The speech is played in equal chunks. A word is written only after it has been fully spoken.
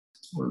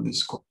on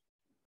this call.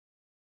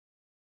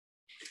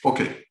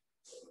 Okay.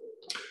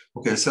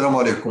 Okay, assalamu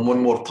alaikum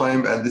one more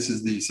time, and this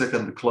is the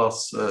second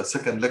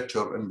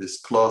lecture in this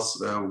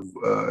class of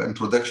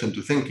Introduction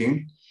to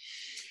Thinking.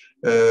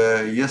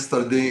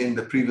 Yesterday in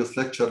the previous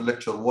lecture,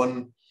 lecture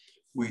 1,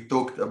 we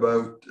talked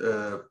about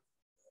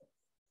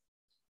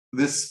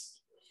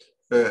this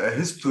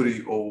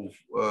history of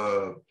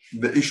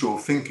the issue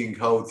of thinking,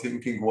 how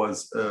thinking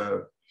was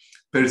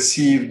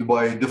perceived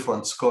by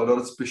different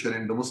scholars, especially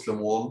in the Muslim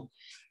world.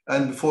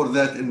 And before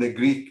that, in the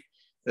Greek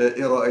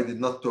era, I did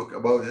not talk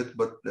about it,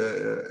 but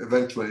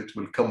eventually it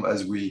will come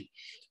as we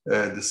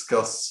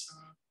discuss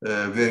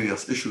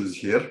various issues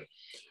here.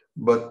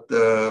 But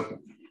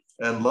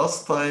and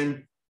last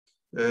time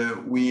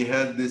we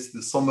had the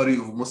summary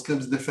of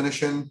Muslims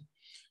definition.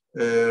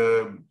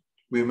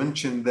 We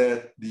mentioned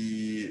that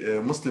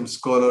the Muslim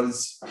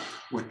scholars,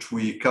 which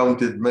we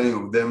counted many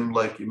of them,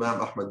 like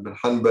Imam Ahmad bin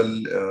Hanbal,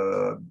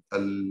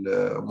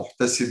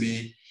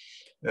 Al-Muhtasibi,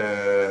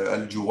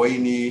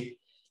 Al-Juwayni,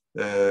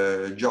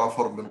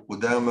 Ja'far bin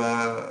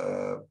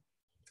Qudama,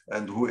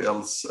 and who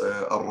else?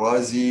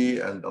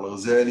 Al-Razi and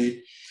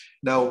Al-Ghazali.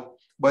 Now,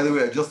 by the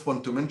way, I just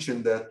want to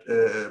mention that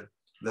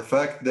the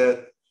fact that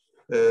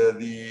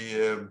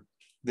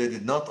they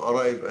did not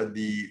arrive at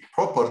the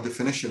proper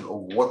definition of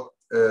what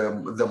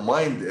the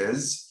mind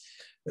is.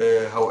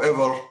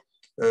 However,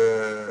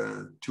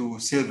 to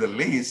say the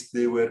least,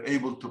 they were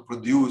able to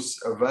produce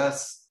a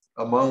vast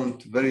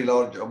amount, very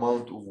large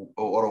amount of,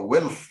 or a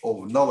wealth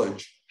of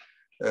knowledge,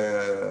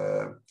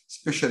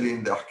 especially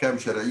in the Ahkam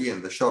Shari'i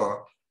and the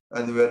Shara,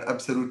 and they were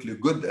absolutely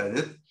good at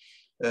it.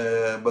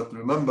 But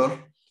remember,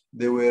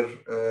 they were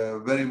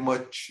very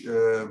much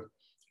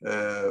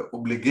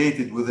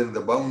obligated within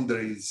the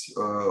boundaries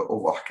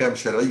of Ahkam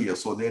Shari'iyya,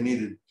 so they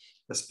needed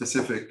a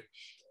specific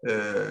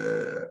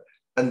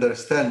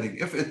understanding.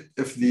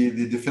 If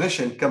the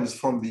definition comes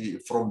from the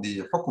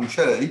Hukum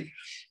Shari'i,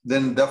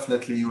 then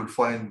definitely you will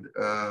find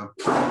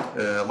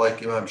like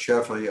Imam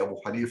Shafi'i, Abu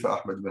Hanifa,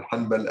 Ahmad bin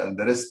Hanbal, and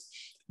the rest,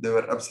 they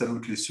were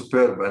absolutely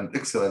superb and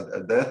excellent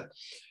at that.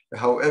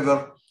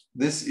 However,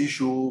 this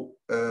issue,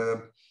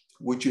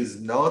 which is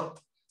not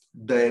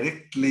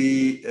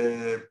directly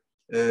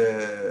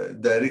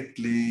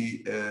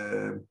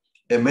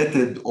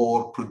emitted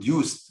or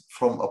produced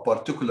from a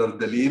particular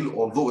dalil,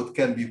 although it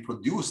can be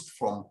produced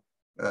from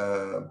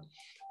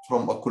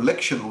a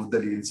collection of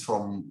dalils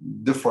from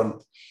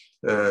different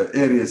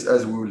areas,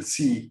 as we will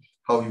see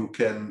how you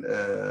can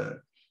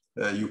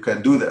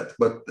do that.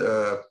 But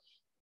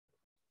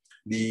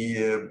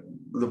the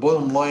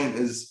bottom line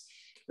is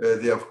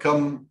they have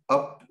come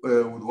up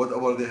with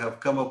whatever they have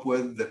come up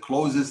with. The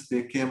closest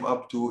they came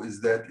up to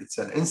is that it's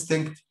an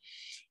instinct,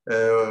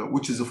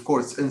 which is, of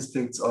course,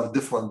 instincts are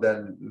different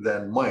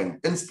than mind.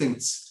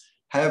 Instincts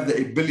have the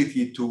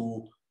ability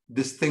to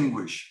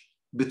distinguish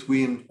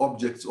between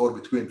objects or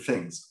between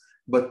things,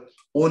 but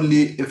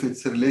only if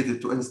it's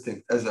related to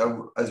instinct, as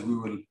we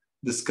will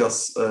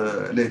discuss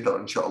later,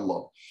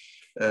 inshallah.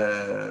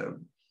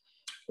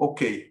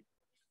 Okay,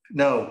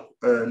 now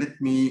let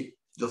me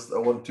I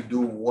want to do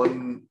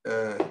one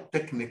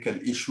technical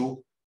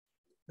issue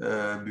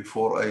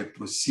before I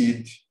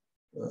proceed.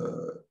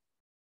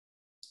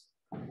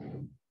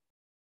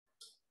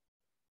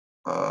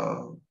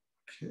 Okay.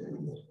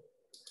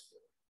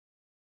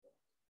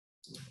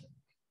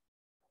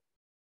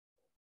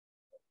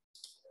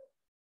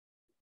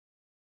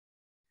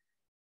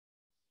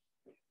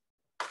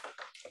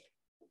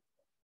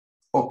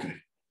 Okay.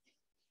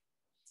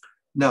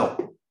 Now,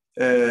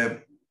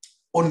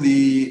 on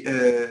the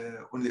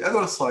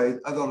other side,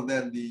 other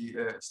than the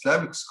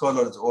Islamic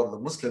scholars or the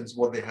Muslims,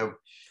 what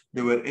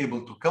they were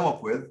able to come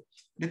up with,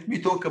 let me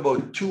talk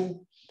about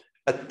two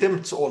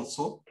attempts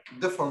also,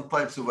 different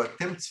types of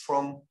attempts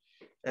from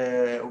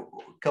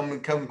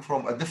coming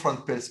from a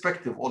different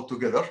perspective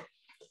altogether,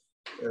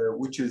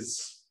 which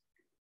is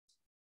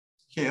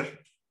here.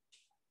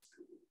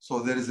 So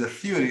there is a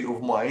theory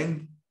of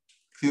mind,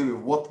 theory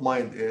of what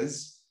mind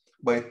is,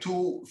 by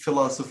two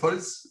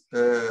philosophers,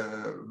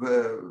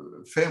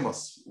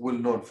 famous,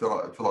 well-known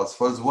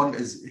philosophers. One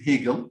is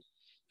Hegel,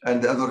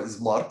 and the other is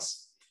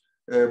Marx.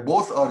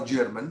 Both are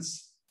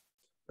Germans.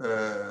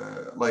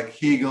 Like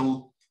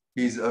Hegel,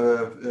 he's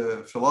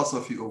a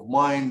philosophy of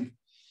mind,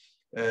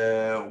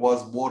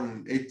 was born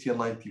in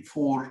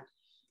 1894,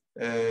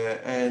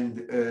 and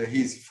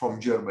he's from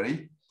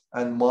Germany.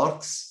 And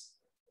Marx,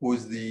 who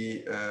is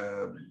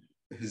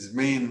his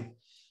main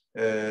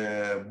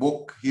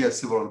book, he has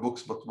several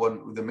books, but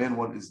the main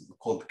one is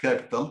called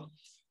Capital,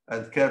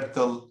 and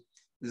Capital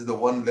is the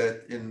one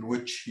in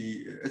which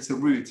it's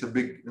a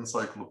big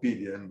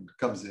encyclopedia and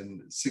comes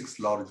in 6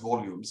 large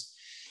volumes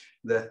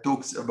that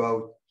talks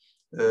about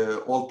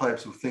all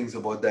types of things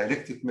about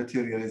dialectic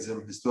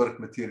materialism, historic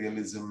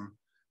materialism,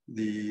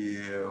 the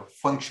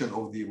function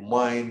of the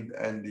mind,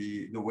 and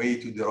the way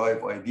to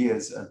derive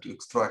ideas and to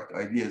extract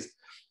ideas.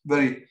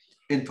 Very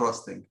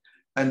interesting.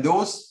 And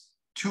those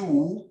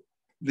two,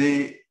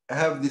 they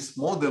have this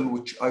model,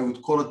 which I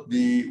would call it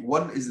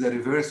one is the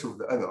reverse of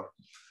the other.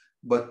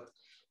 But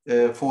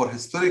for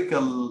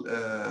historical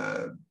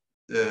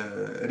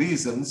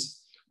reasons,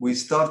 we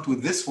start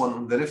with this one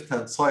on the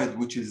left-hand side,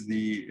 which is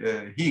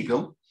the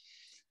Hegel,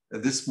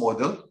 this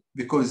model,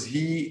 because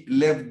he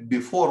lived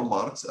before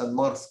Marx, and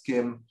Marx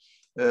came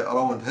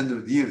around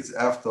 100 years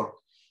after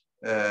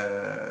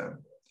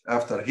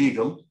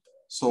Hegel.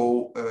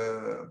 So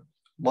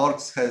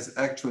Marx has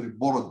actually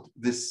borrowed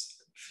this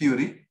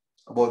theory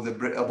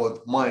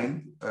about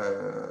mind,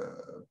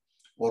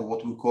 or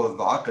what we call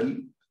the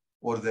aql,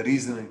 or the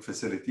reasoning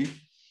facility.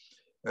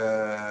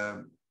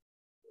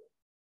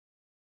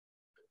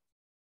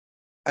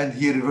 And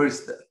he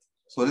reversed that.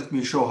 So let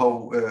me show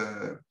how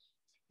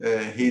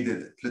he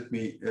did it. Let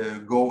me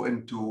go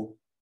into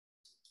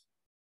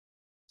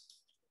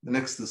the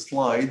next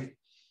slide.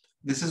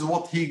 This is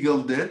what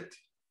Hegel did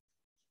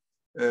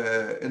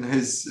in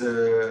his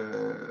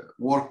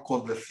work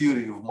called The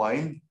Theory of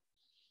Mind.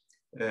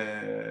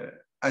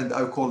 And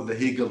I call the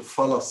Hegel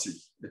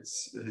fallacy.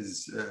 It's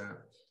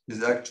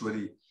his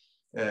actually,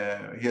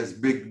 he has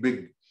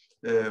big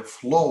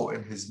flaw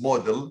in his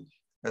model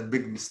and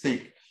big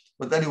mistake.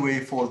 But anyway,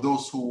 for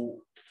those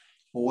who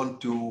want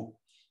to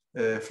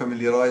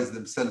familiarize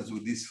themselves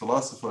with these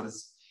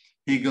philosophers,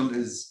 Hegel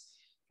is,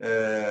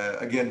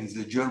 again, he's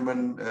a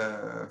German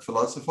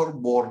philosopher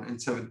born in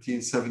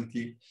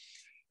 1770,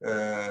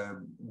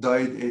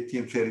 died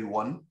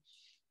 1831.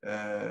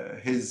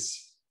 His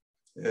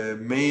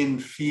main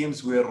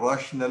themes were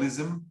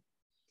rationalism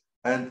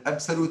and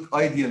absolute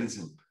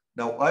idealism.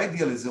 Now,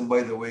 idealism,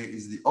 by the way,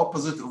 is the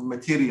opposite of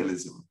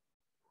materialism.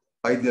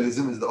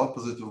 Idealism is the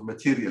opposite of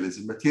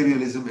materialism.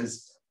 Materialism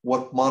is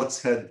what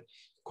Marx had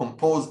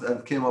composed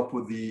and came up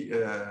with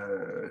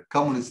the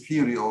communist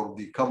theory or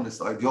the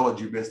communist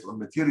ideology based on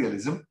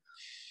materialism.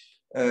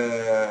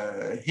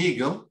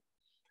 Hegel,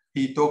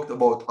 he talked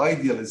about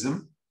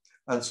idealism,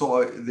 and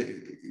so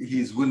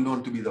he is well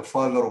known to be the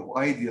father of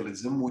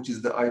idealism, which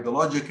is the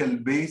ideological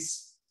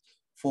base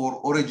for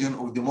origin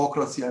of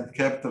democracy and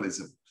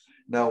capitalism.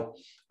 Now,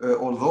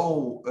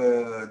 although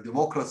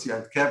democracy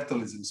and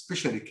capitalism,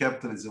 especially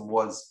capitalism,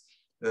 was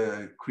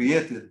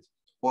created,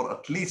 or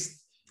at least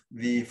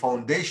the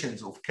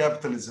foundations of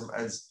capitalism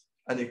as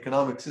an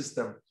economic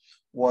system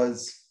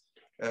was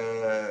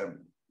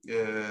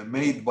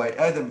made by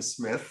Adam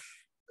Smith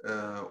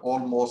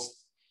almost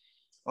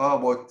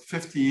about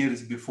 50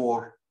 years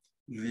before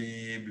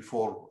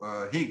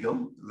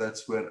Hegel.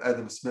 That's where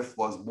Adam Smith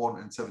was born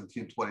in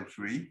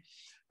 1723.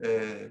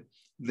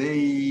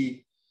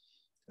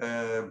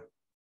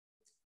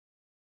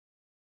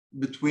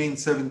 Between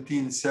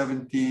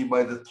 1770,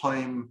 by the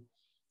time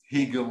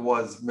Hegel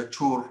was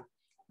mature,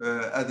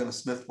 Adam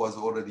Smith was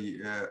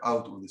already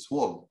out of this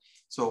world.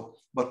 So,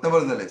 but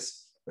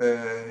nevertheless,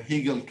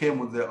 Hegel came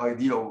with the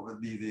idea of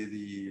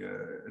the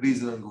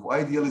reasoning of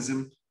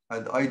idealism,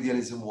 and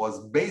idealism was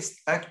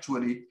based,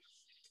 actually,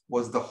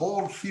 was the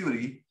whole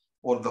theory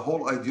or the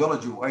whole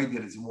ideology of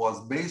idealism was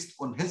based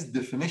on his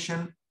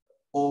definition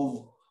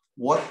of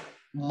what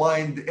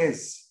mind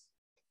is.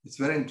 It's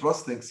very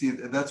interesting. See,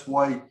 that's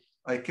why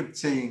I kept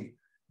saying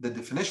the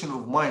definition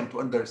of mind, to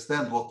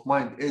understand what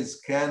mind is,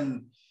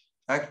 can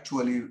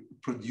actually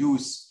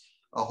produce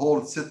a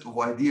whole set of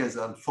ideas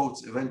and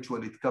thoughts.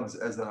 Eventually it comes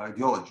as an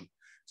ideology.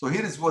 So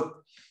here is what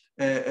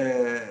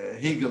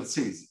Hegel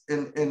says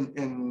in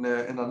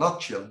a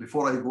nutshell,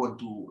 before I go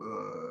into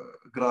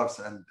graphs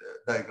and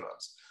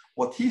diagrams.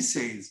 What he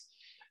says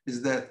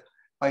is that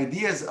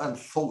ideas and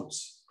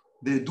thoughts,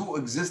 they do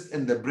exist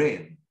in the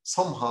brain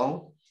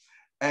somehow,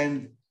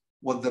 and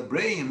what the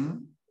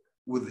brain,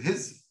 with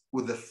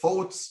the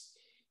thoughts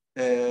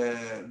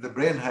the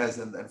brain has,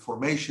 and the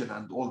information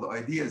and all the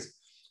ideas,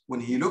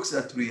 when he looks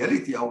at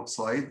reality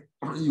outside,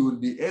 you will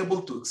be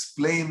able to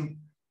explain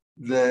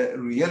the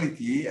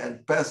reality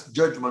and pass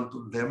judgment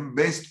on them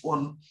based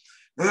on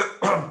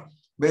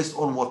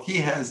what he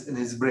has in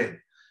his brain.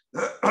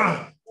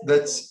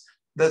 That's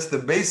the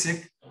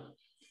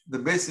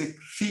basic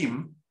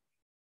theme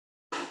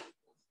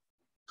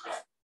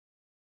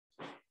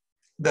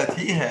that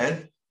he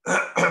had.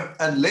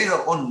 And later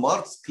on,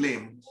 Marx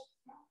claimed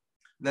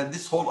that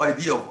this whole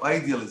idea of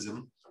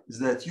idealism is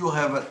that you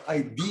have an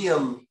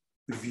ideal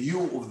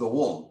view of the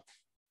world,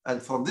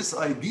 and from this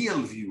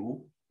ideal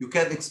view you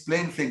can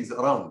explain things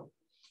around.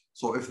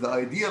 So if the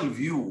ideal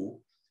view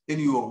in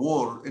your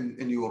world,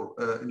 in your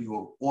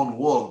own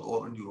world,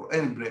 or in your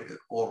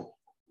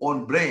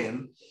own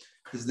brain,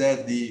 is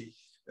that the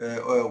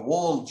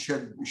world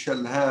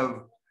shall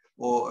have,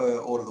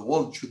 or the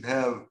world should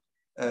have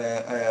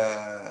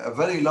a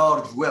very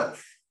large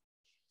wealth,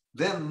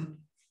 then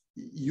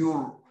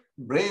your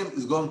brain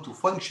is going to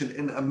function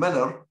in a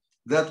manner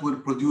that will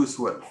produce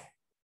wealth.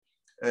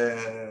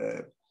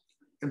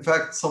 In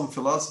fact, some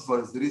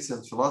philosophers, the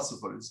recent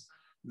philosophers,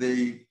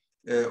 they,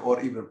 or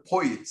even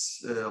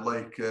poets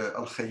like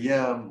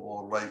Al-Khayyam,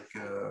 or like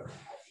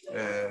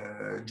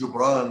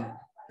Gibran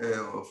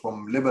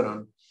from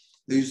Lebanon,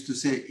 they used to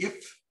say,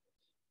 if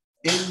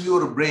in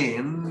your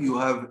brain you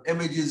have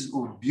images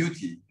of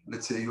beauty,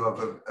 let's say you have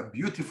a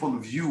beautiful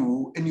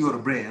view in your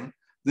brain,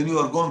 then you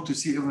are going to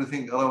see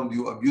everything around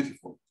you are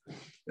beautiful.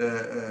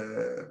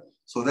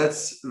 So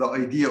that's the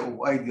idea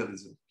of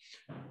idealism.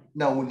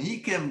 Now, when he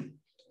came,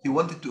 he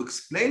wanted to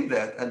explain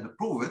that and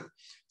prove it.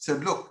 He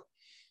said, look,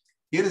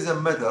 here is a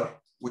matter,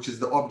 which is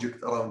the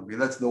object around me.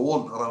 That's the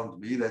world around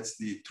me. That's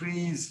the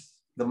trees,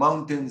 the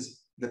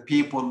mountains, the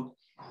people,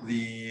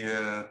 the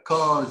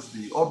cars,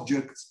 the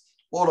objects,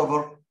 all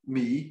over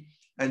me.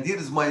 And here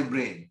is my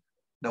brain.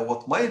 Now,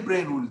 what my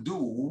brain will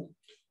do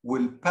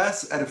will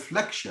pass a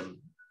reflection,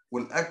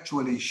 will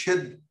actually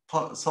shed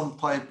some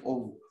type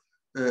of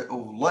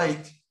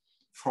light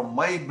from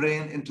my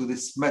brain into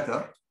this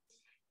matter.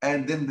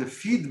 And then the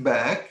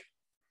feedback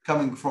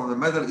coming from the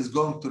matter is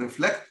going to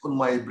reflect on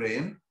my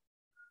brain.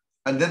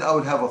 And then I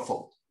will have a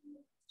thought.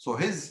 So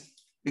his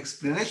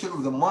explanation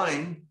of the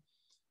mind,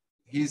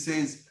 he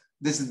says,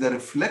 this is the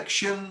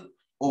reflection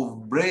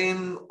of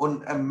brain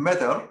on a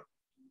matter,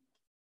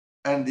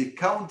 and the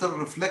counter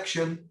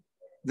reflection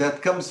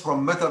that comes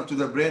from matter to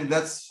the brain,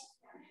 that's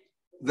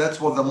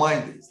what the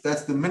mind is.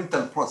 That's the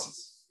mental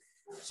process.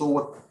 So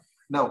what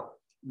now,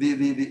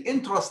 the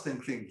interesting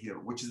thing here,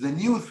 which is the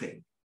new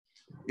thing,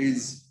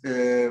 is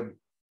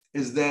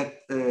that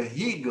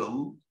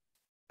Hegel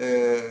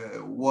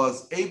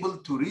was able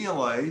to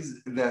realize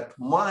that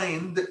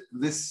mind,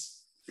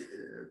 this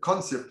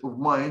concept of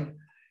mind,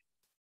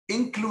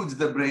 includes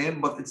the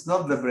brain, but it's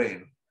not the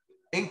brain.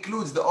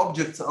 Includes the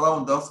objects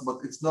around us,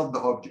 but it's not the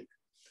object.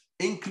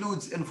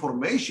 Includes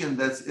information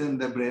that's in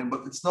the brain,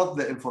 but it's not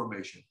the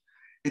information.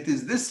 It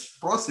is this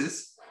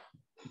process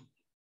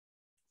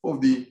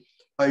of the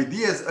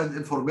ideas and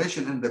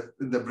information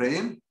in the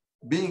brain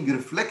being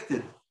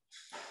reflected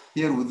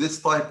here with this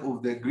type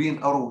of the green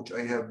arrow, which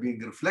I have been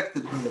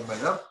reflected in the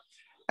matter,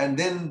 and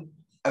then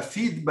a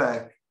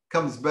feedback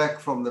comes back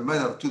from the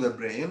matter to the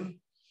brain.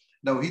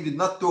 Now, he did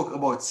not talk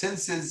about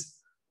senses,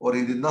 or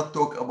he did not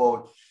talk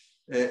about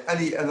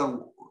any other,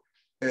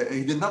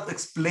 he did not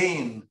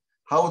explain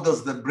how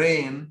does the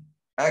brain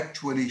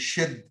actually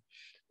shed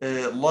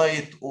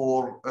light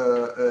or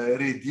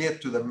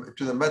radiate to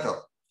the matter.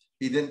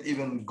 He didn't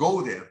even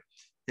go there.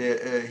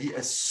 He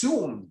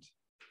assumed,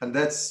 and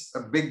that's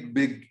a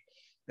big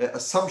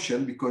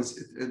assumption because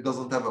it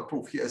doesn't have a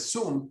proof. He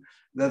assumed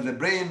that the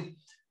brain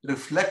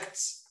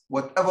reflects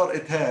whatever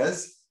it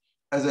has,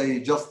 as I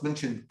just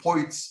mentioned,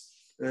 poets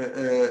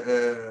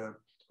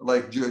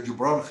like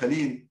Gibran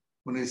Khalil,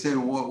 when they say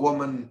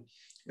woman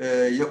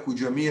يكو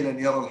جميلا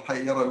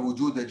يرى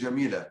الوجود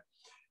جميلا,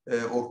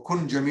 or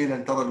كن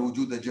جميلا ترى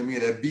الوجود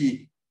جميلا,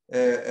 be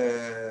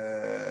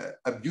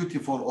a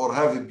beautiful or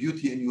have a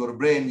beauty in your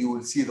brain, you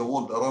will see the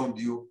world around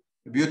you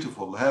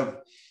beautiful.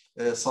 Have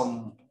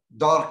some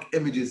dark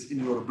images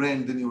in your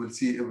brain, then you will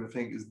see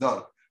everything is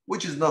dark,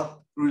 which is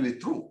not really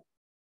true.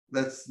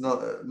 That's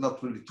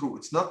not really true.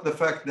 It's not the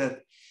fact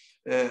that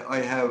I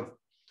have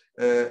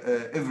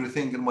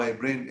everything in my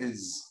brain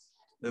is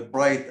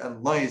bright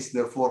and nice,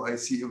 therefore I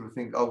see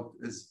everything out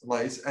is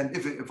nice. And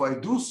if I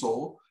do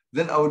so,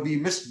 then I will be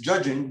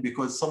misjudging,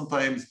 because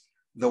sometimes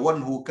the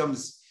one who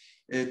comes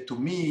to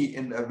me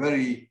in a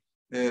very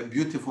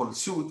beautiful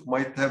suit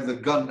might have the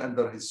gun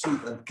under his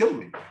suit and kill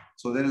me.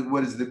 So then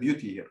what is the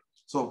beauty here?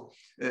 So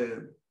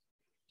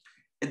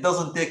it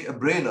doesn't take a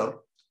brainer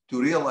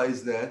to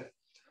realize that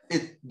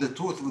the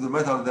truth of the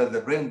matter that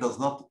the brain does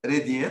not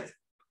radiate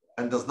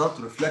and does not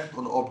reflect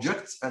on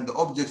objects, and the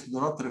objects do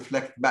not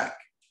reflect back.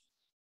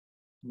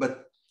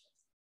 But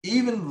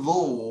even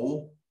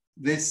though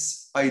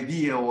this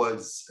idea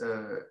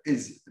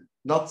is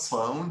not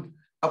sound,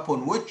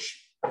 upon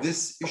which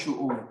this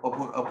issue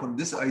upon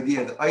this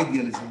idea, the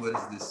idealism, where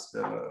is this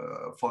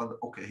found?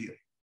 Okay, here.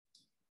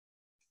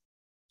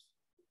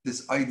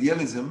 This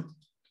idealism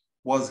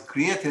was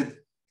created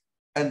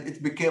and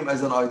it became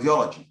as an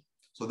ideology.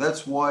 So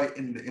that's why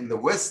in the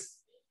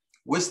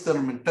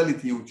Western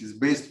mentality, which is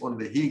based on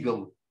the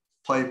Hegel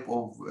type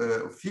of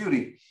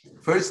theory,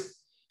 first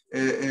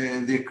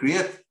they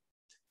create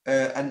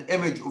an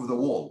image of the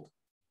world.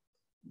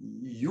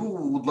 You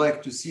would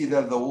like to see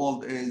that the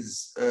world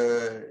is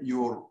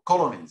your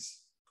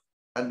colonies,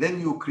 and then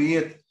you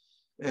create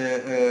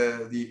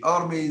the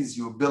armies,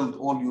 you build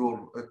all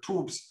your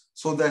troops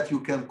so that you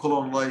can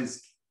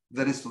colonize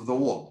the rest of the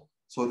world.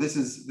 So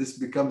this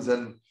becomes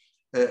an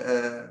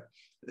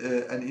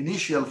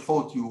initial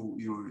thought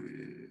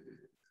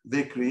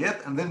they create,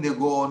 and then they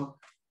go on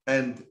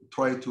and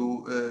try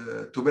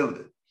to build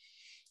it.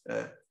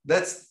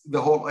 That's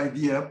the whole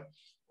idea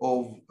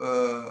of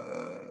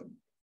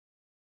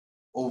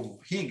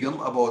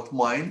Hegel about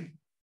mind,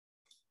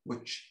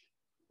 which,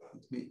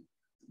 let me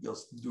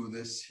just do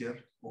this here,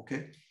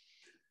 okay?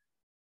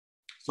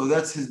 So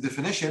that's his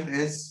definition,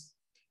 is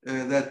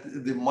that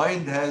the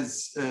mind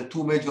has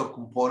two major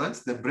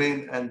components, the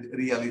brain and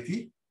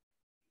reality.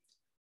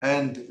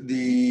 And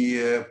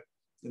the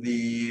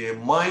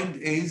mind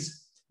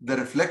is the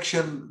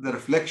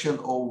reflection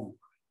of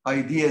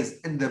ideas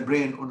in the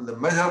brain on the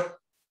matter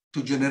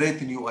to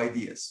generate new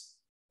ideas.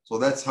 So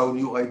that's how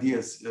new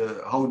ideas,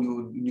 how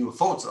new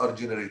thoughts are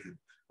generated.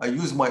 I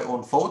use my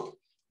own thought.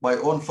 My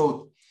own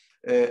thought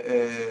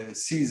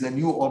sees a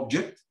new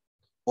object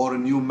or a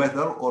new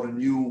matter or a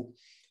new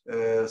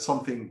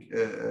something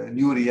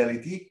new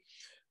reality,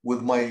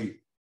 with my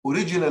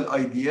original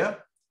idea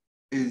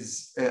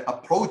is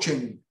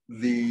approaching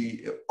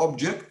the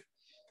object,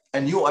 a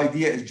new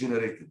idea is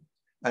generated.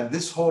 And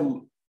this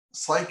whole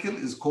cycle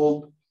is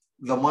called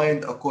the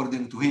mind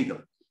according to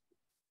Hegel.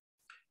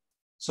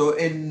 So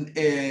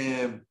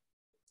it's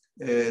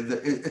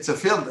a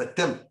failed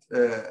attempt,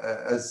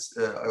 as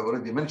I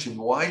already mentioned.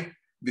 Why?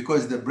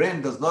 Because the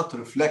brain does not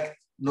reflect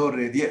nor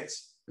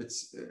radiates.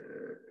 It's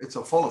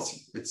a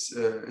fallacy. It's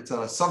an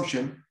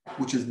assumption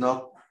which is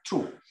not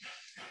true.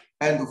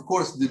 And of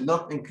course, did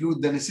not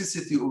include the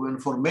necessity of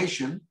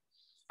information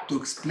to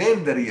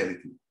explain the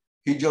reality.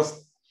 He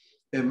just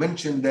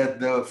mentioned that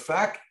the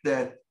fact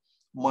that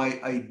my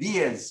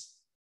ideas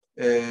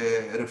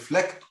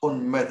reflect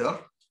on matter,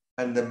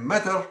 and the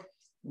matter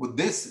with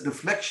this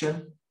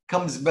reflection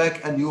comes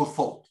back a new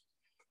thought.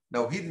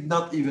 Now, he did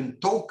not even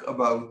talk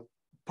about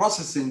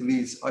processing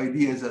these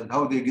ideas and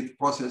how they get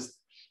processed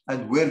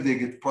and where they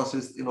get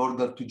processed in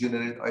order to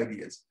generate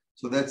ideas.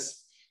 So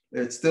it's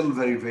still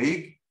very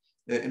vague.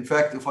 In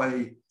fact, if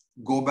I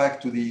go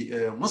back to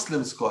the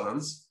Muslim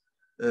scholars,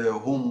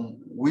 whom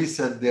we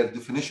said their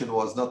definition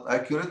was not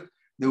accurate,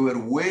 they were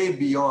way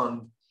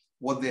beyond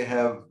what they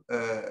have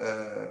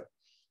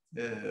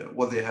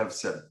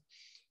said.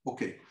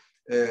 Okay,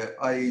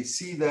 I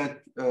see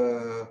that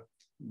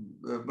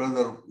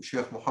brother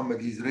Sheikh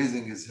Mohammad, he's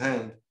raising his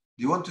hand.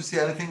 Do you want to say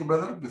anything,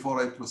 brother,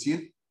 before I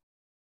proceed?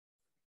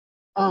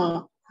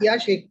 Yeah,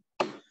 Sheikh,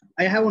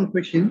 I have one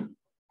question.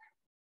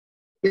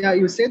 Yeah,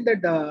 you said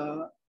that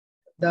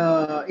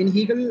in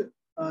Hegel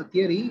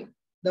theory,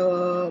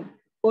 the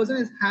person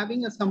is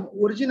having some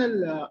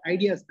original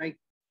ideas, right?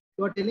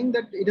 You are telling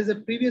that it is a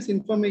previous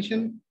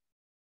information.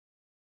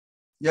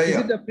 Yeah, is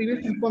it the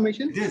previous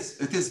information?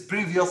 It is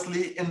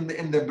previously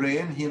in the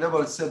brain. He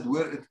never said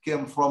where it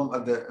came from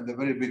at the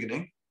very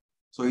beginning.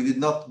 So he did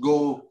not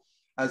go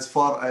as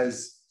far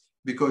as,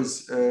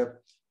 because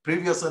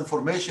previous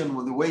information,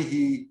 with the way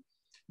he,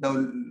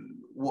 now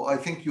I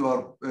think you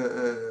are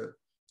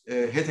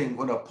hitting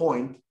on a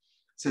point,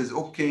 says,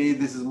 okay,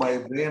 this is my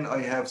brain.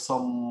 I have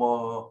some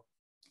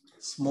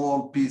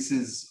small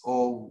pieces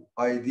of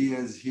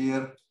ideas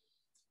here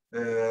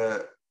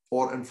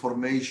or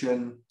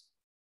information.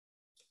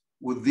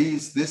 With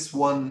this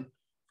one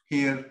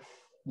here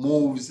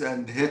moves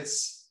and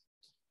hits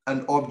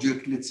an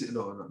object. Let's say,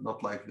 no,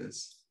 not like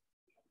this.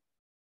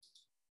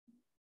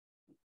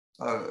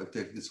 I'll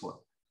take this one.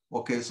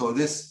 Okay, so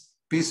this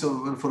piece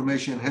of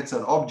information hits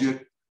an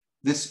object.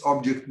 This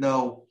object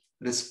now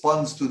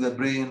responds to the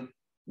brain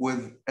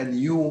with a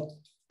new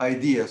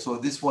idea. So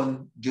this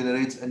one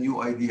generates a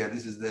new idea.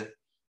 This is the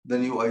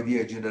new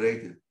idea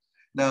generated.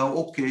 Now,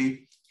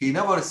 okay, he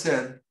never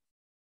said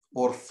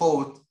or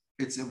thought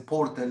it's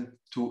important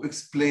to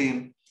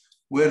explain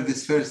where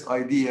this first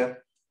idea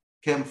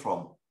came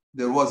from.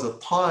 There was a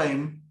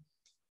time,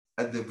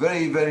 at the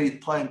very, very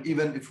time,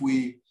 even if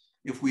we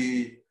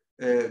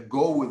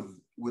go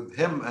with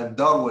him and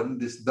Darwin,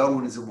 this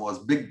Darwinism was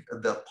big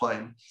at that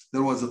time.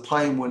 There was a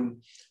time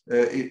when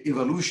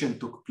evolution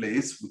took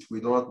place, which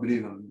we do not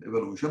believe in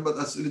evolution, but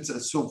let's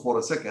assume for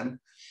a second.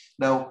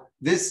 Now,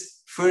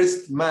 this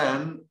first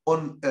man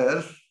on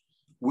Earth,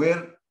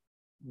 where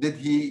did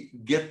he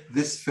get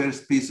this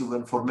first piece of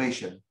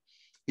information?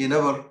 He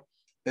never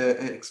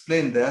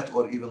explained that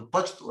or even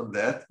touched on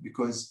that,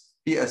 because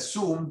he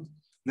assumed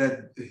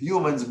that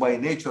humans by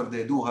nature,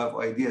 they do have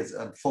ideas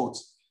and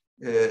thoughts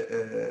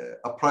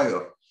a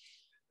prior.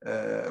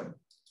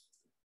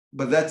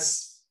 But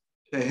that's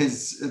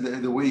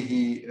the way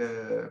he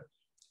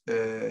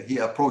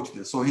approached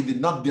it. So he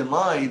did not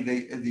deny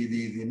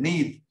the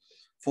need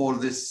for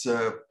this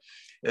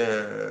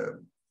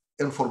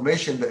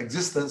information, the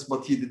existence,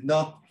 but he did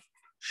not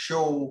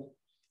show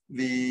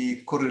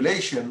the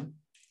correlation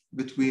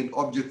between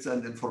objects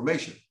and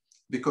information,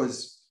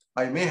 because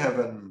I may have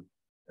an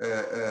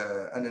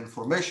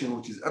information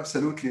which is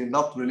absolutely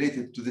not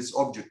related to this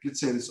object. Let's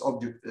say this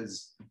object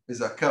is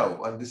a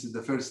cow, and this is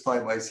the first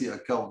time I see a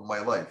cow in my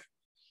life.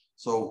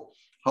 So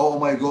how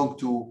am I going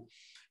to,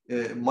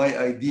 my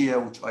idea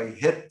which I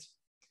hit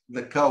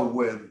the cow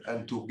with,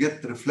 and to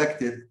get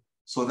reflected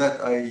so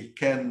that I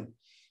can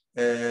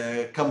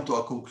come to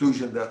a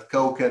conclusion that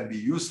cow can be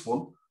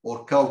useful,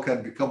 or cow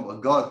can become a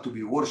god to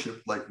be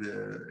worshipped like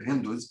the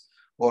Hindus,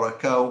 or a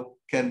cow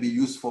can be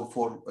useful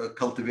for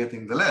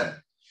cultivating the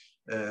land.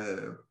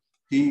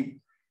 He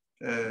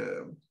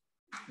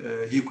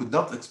could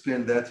not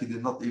explain that. He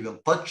did not even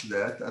touch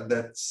that, and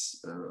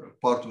that's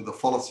part of the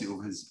fallacy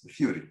of his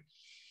theory.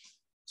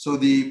 So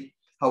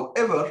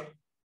however,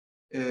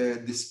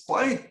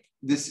 despite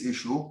this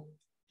issue,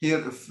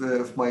 here,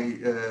 if my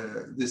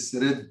this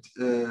red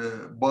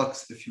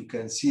box, if you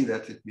can see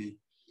that, let me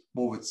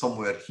move it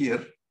somewhere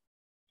here,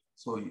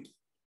 so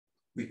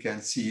we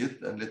can see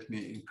it, and let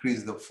me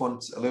increase the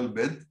fonts a little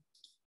bit.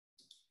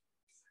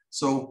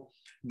 So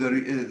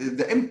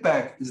the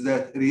impact is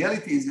that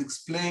reality is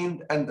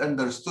explained and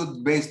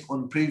understood based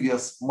on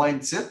previous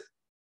mindset.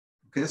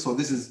 Okay, so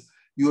this is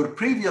your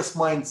previous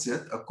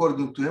mindset,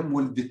 according to him,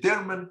 will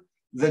determine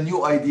the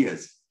new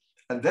ideas.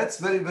 And that's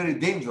very, very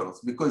dangerous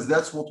because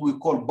that's what we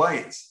call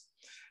bias.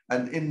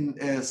 And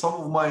in some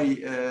of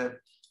my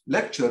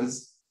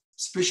lectures,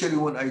 especially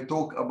when I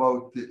talk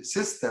about the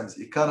systems,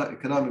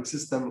 economic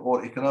system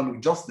or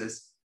economic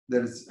justice,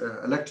 there's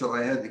a lecture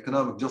I had,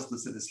 Economic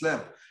Justice in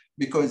Islam,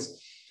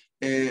 because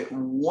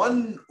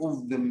one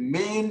of the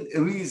main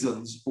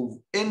reasons of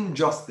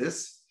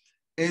injustice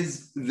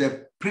is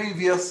the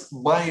previous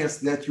bias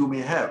that you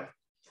may have.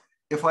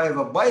 If I have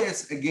a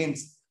bias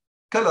against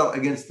color,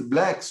 against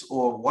blacks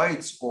or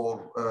whites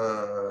or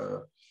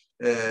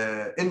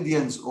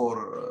Indians or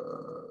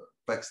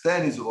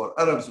Pakistanis or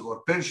Arabs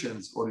or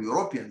Persians or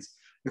Europeans,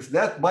 if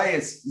that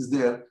bias is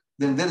there,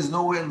 then there is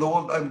no way in the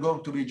world I'm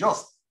going to be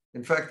just.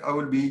 In fact, I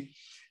will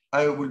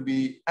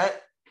be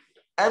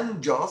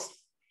unjust,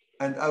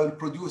 and I will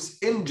produce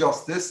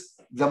injustice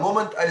the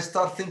moment I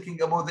start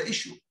thinking about the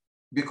issue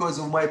because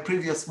of my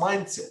previous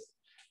mindset.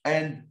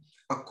 And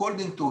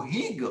according to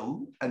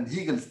Hegel and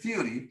Hegel's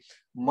theory,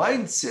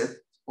 mindset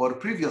or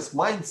previous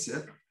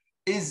mindset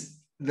is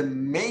the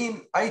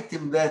main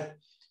item that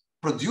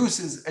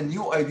produces a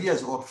new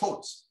ideas or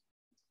thoughts.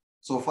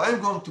 So if I'm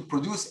going to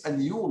produce a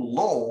new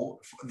law,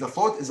 the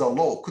thought is a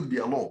law, could be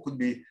a law, could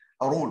be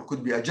a rule,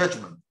 could be a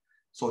judgment.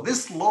 So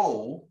this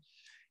law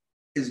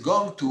is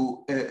going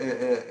to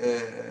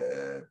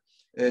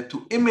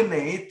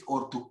emanate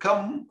or to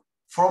come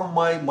from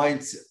my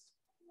mindset.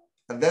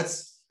 And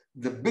that's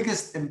the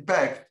biggest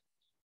impact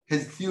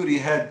his theory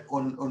had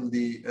on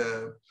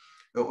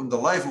the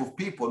life of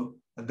people.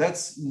 And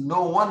that's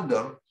no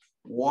wonder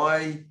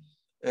why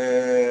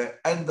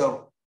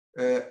under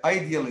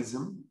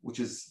idealism, which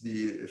is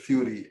the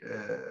theory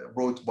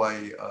brought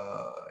by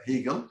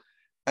Hegel,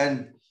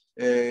 and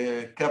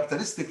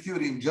capitalistic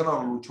theory in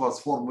general, which was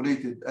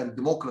formulated, and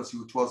democracy,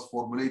 which was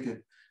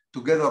formulated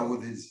together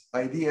with his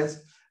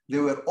ideas, they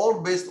were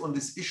all based on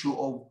this issue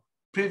of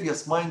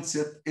previous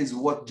mindset is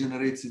what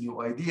generates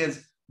new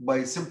ideas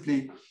by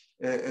simply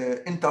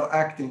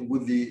interacting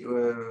with the,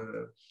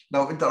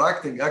 now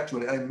interacting,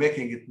 actually, I'm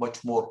making it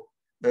much more,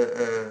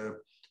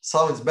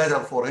 sounds better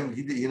for him.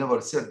 He never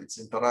said it's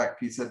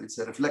interact, he said it's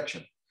a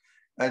reflection.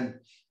 And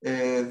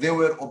they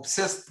were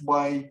obsessed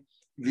by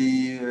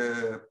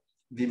the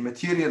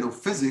material of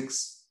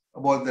physics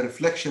about the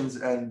reflections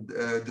and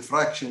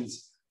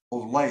diffractions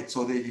of light.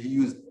 So he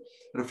used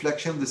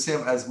reflection, the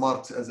same as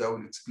Marx, as I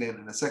will explain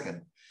in a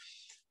second.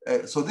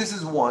 So this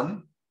is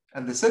one.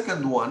 And the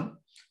second one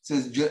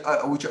says,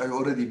 which I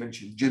already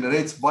mentioned,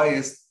 generates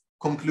biased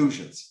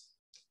conclusions.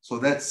 So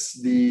that's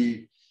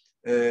the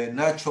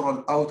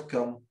natural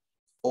outcome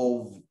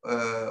of,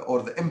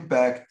 or the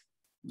impact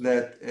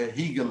that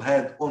Hegel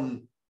had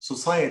on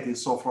society.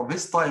 So from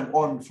his time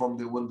on, from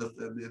when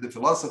the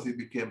philosophy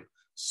became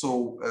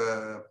so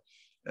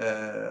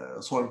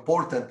so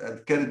important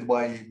and carried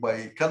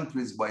by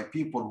countries, by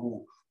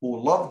people who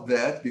loved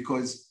that,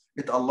 because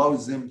it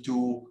allows them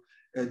to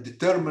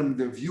determine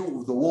the view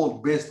of the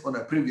world based on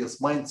a previous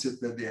mindset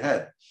that they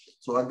had.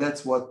 So, and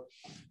that's what,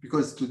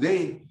 because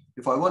today,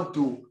 if I want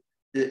to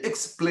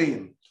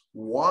explain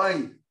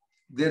why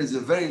there is a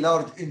very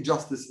large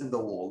injustice in the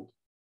world,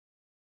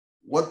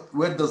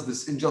 where does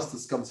this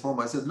injustice comes from?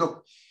 I said,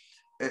 look,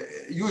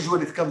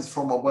 usually it comes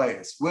from a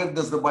bias. Where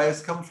does the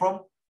bias come from?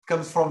 It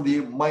comes from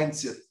the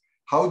mindset.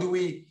 How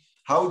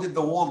did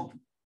the world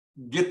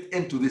get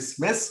into this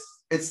mess?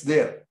 It's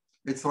there.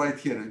 It's right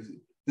here.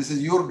 This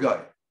is your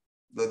guy.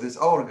 This is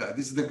our guy.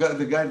 This is the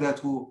guy that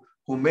who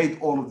made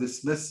all of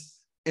this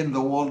mess in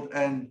the world,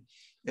 and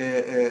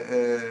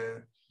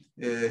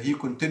he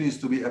continues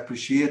to be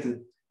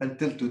appreciated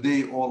until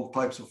today. All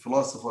types of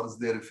philosophers,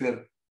 they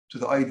refer to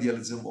the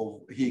idealism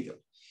of Hegel.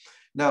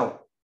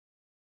 Now,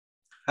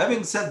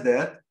 having said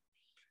that,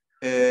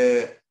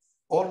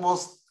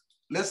 almost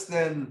less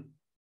than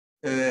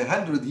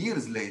 100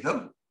 years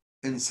later,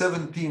 in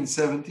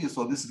 1770,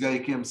 so this guy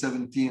came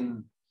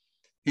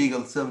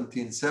Hegel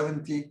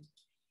 1770.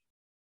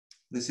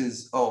 This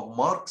is,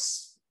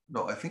 Marx.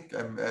 No, I think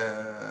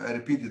I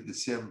repeated the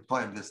same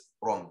time, that's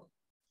wrong.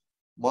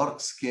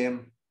 Marx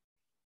came,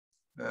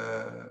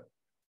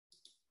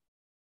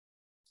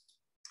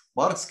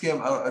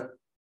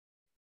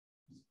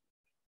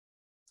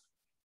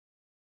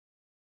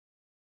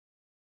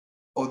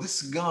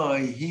 this guy,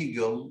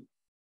 Hegel,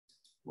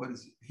 what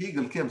is it?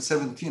 Hegel came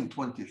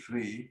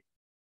 1723.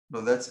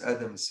 No, that's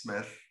Adam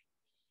Smith.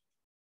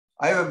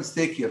 I have a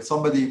mistake here.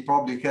 Somebody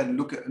probably can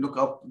look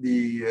up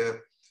the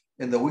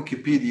in the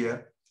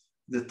Wikipedia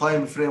the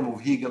time frame of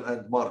Hegel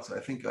and Marx. I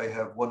think I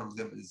have one of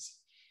them is,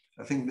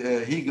 I think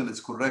Hegel is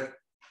correct,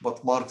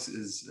 but Marx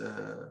is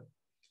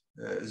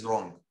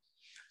wrong.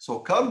 So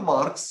Karl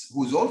Marx,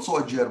 who's also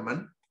a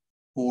German,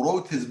 who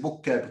wrote his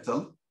book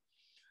Capital,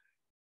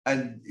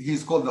 and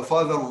he's called the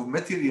father of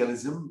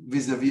materialism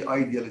vis-a-vis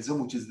idealism,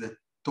 which is the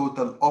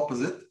total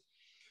opposite.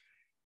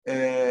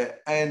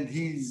 And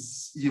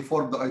he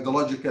formed the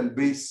ideological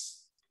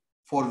base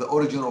for the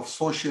origin of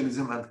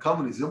socialism and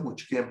communism,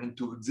 which came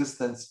into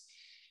existence,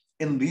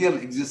 in real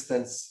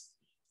existence,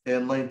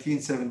 in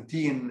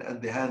 1917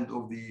 at the hand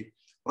of the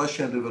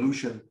Russian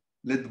Revolution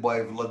led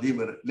by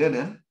Vladimir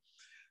Lenin.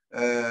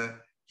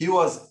 He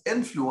was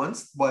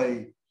influenced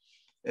by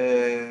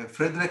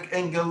Friedrich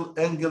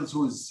Engels,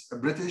 who is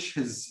British,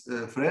 his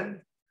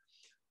friend,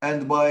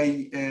 and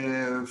by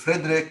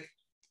Friedrich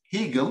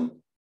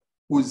Hegel,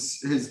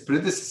 who's his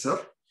predecessor.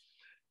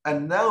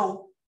 And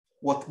now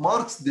what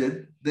Marx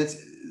did, this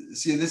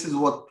is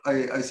what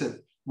I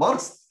said.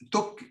 Marx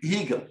took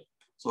Hegel.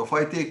 So if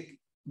I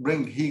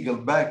bring Hegel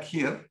back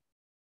here,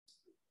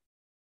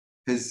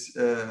 his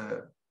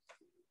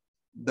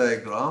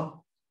diagram,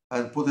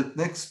 and put it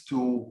next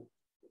to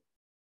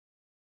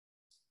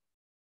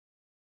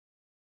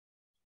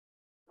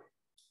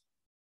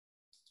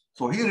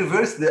so he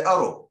reversed the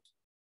arrow.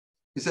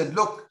 He said,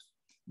 look,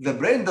 the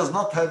brain does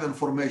not have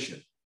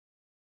information.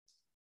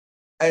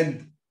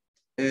 And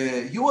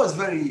he was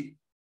very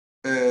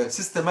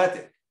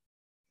systematic.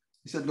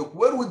 He said, look,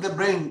 where would the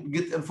brain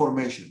get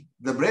information?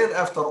 The brain,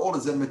 after all,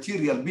 is a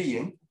material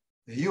being.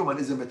 The human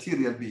is a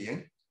material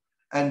being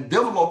and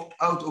developed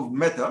out of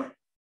matter,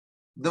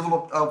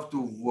 developed out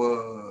of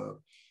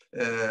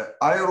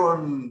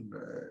iron,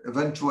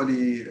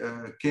 eventually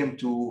came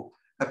to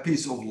a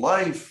piece of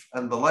life,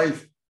 and the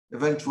life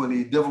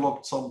eventually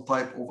developed some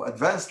type of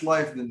advanced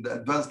life. Then the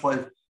advanced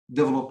life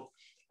developed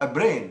a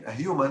brain, a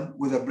human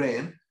with a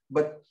brain,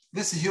 but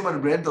this human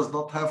brain does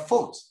not have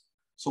thoughts.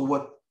 So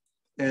what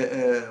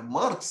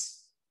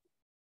Marx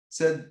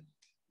said,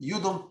 you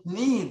do not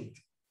need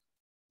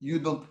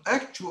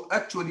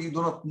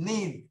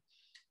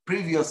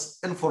previous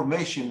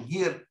information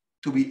here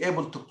to be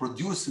able to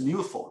produce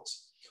new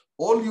thoughts.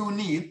 All you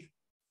need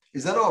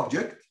is an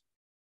object.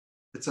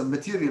 It's a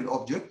material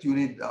object. You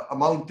need a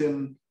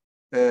mountain,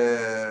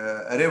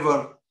 a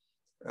river,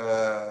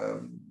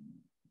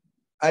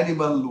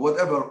 animal,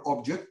 whatever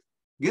object.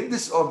 Get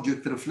this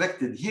object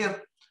reflected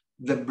here.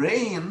 The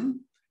brain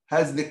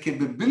has the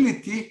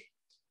capability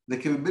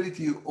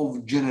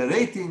of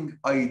generating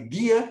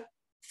idea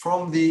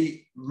from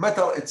the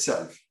matter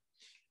itself.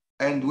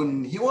 And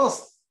when he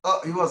was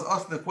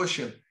asked the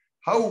question,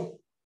 how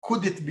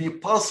could it be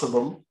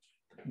possible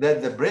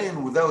that the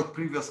brain without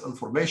previous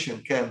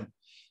information can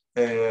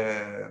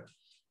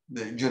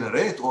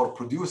generate or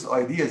produce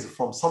ideas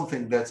from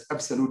something that's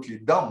absolutely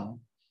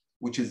dumb,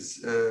 which is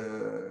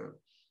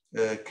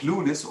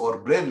clueless or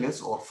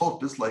brainless or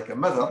thoughtless, like a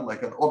matter,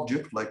 like an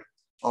object, like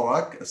a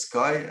rock, a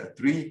sky, a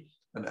tree,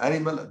 an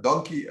animal, a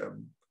donkey,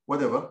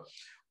 whatever.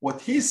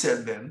 What he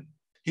said then,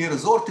 he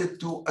resorted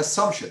to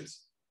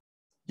assumptions.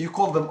 He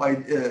called them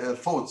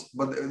thoughts,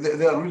 but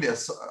they are really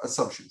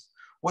assumptions.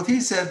 What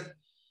he said,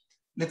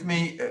 let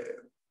me,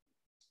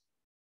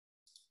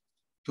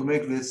 to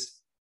make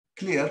this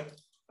clear,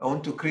 I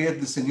want to create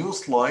this a new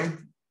slide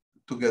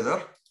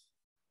together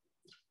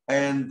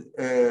and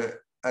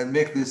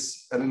make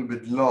this a little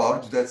bit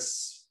large.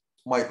 That's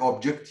my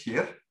object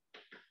here.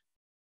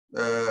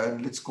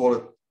 And let's call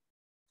it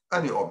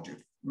any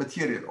object,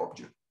 material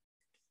object.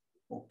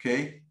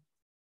 Okay.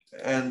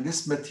 And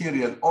this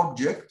material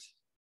object,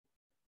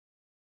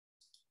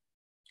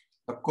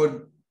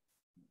 according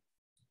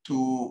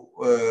to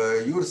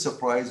your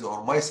surprise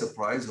or my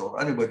surprise or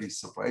anybody's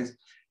surprise,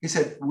 he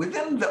said,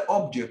 within the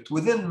object,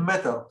 within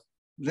matter,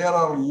 there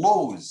are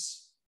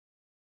laws.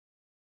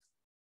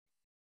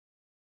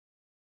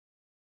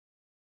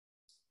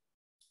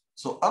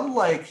 So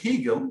unlike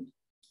Hegel,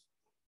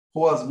 who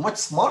was much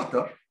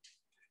smarter,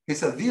 he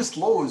said these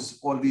laws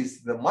or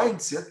the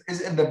mindset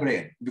is in the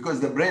brain, because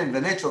the brain, the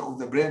nature of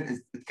the brain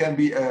is, it can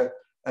be a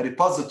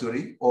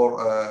repository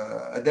or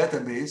a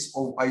database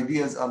of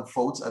ideas and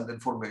thoughts and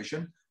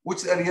information,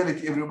 which in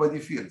reality everybody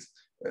feels.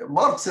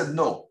 Marx said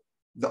no,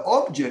 the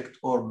object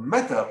or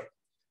matter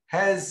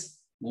has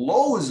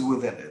laws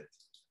within it,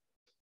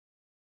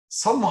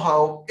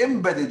 somehow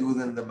embedded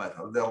within the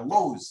matter. There are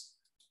laws.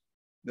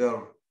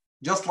 They're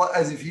just like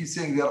as if he's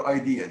saying they're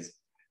ideas.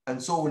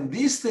 And so when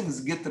these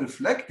things get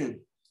reflected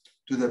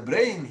to the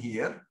brain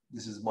here,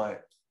 this is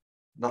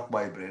not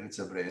my brain, it's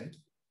a brain.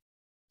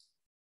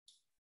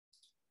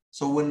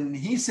 So when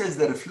he says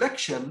the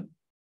reflection,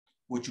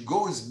 which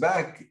goes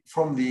back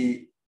from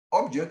the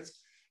object,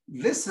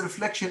 this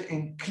reflection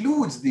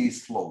includes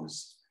these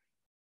flows,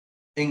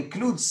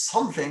 includes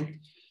something.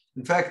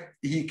 In fact,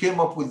 he came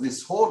up with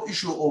this whole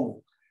issue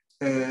of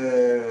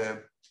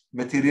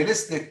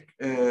materialistic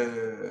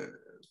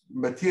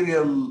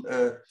material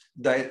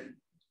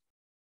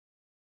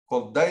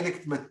called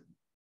dialect.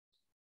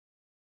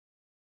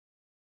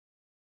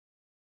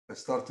 I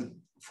started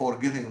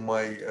forgetting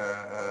my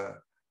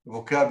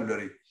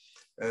vocabulary,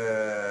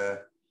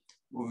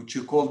 which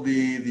you call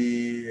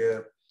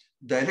the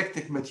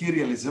dialectic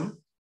materialism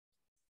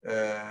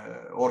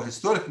or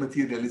historic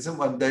materialism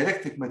and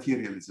dialectic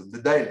materialism,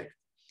 the dialect.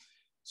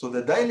 So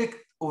the dialect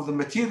of the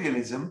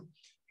materialism,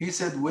 he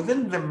said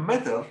within the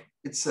matter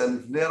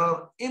itself, there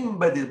are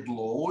embedded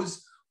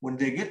laws. When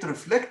they get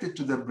reflected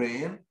to the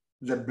brain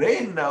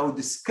now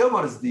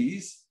discovers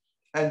these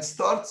and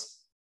starts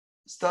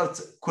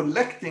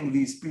collecting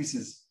these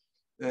pieces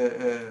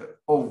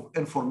of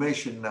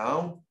information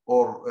now,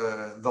 or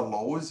the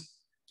laws.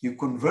 He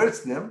converts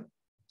them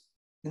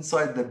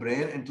inside the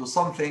brain into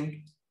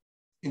something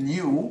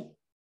new.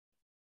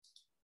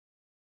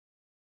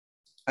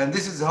 And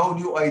this is how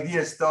new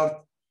ideas start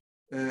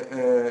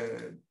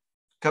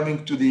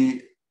coming to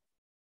the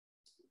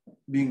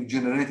being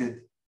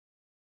generated.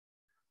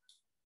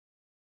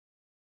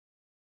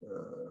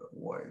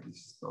 Why this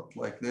is not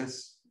like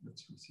this?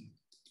 Let's see.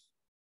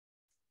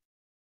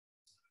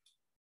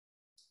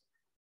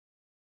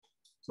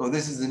 So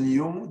this is a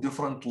new,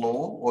 different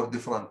law or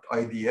different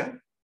idea.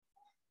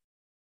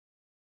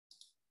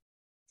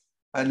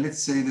 And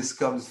let's say this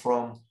comes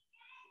from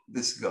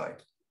this guy.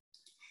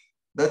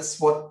 That's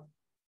what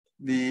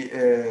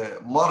the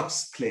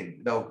Marx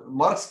claimed. Now,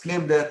 Marx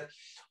claimed that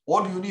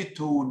all you need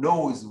to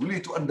know is really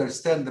to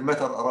understand the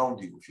matter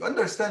around you. If you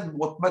understand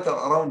what matter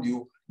around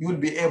you, you will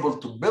be able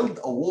to build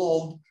a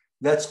world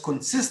that's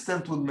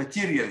consistent with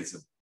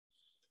materialism.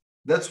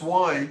 That's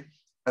why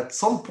at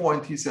some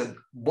point he said,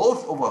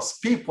 both of us,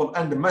 people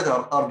and the matter,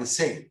 are the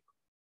same.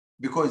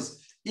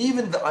 Because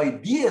even the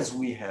ideas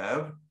we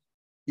have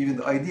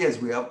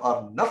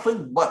are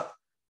nothing but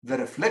the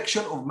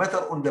reflection of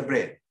matter on the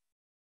brain.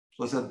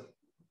 So I said,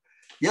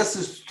 yes,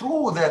 it's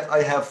true that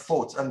I have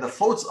thoughts, and the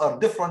thoughts are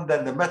different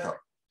than the matter.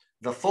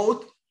 The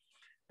thought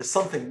is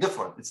something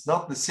different. It's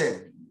not the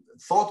same.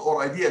 Thought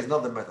or idea is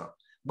not the matter.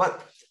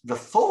 But the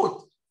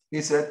thought,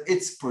 he said,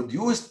 it's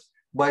produced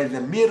by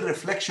the mere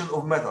reflection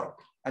of matter.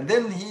 And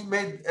then he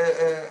made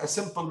a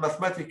simple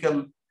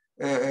mathematical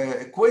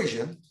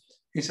equation.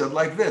 He said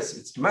like this: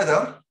 it's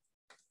matter,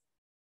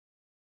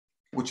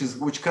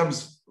 which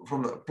comes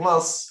from the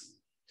plus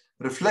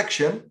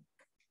reflection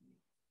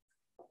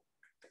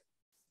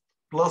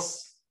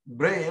plus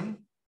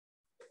brain.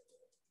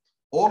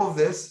 All of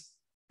this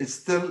is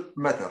still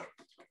matter.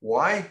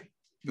 Why?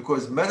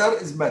 Because matter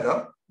is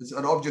matter. It's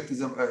an object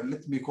is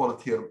let me call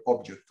it here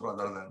object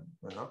rather than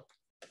matter.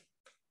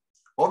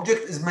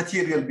 Object is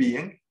material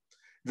being.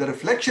 The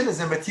reflection is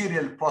a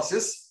material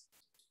process.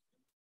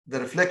 The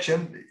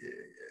reflection,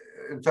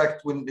 in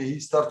fact, when he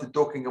started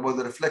talking about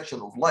the reflection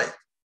of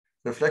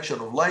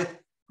light,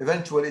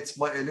 eventually it's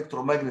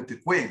electromagnetic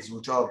waves,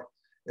 which are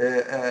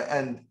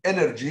and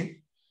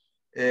energy.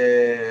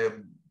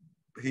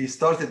 He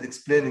started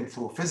explaining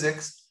through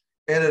physics,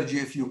 energy,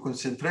 if you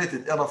concentrate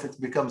it enough,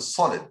 it becomes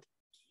solid.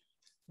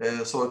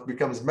 So it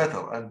becomes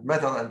matter, and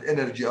matter and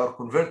energy are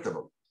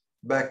convertible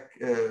back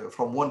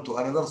from one to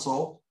another.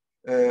 So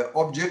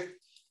object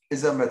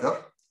is a matter,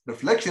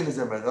 reflection is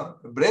a matter,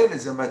 brain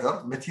is a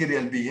matter,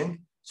 material being.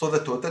 So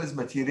the total is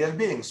material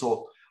being.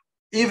 So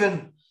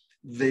even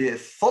the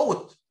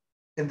thought,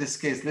 in this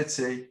case, let's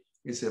say,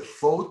 is a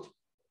thought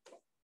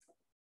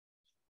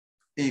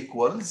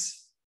equals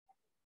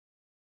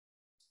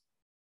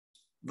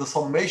the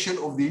summation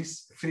of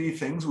these three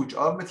things, which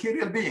are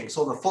material beings.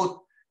 So the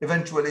thought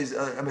eventually is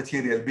a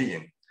material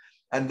being.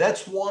 And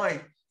that's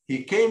why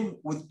he came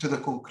to the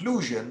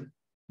conclusion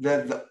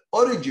that the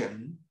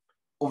origin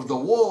of the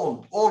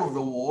world, all of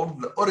the world,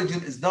 the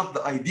origin is not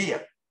the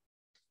idea.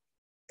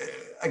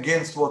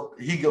 Against what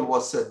Hegel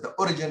was said, the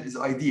origin is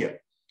idea.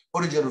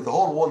 Origin of the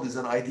whole world is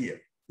an idea,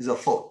 is a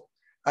thought.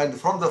 And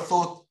from the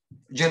thought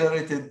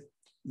generated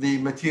the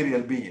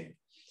material being.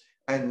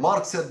 And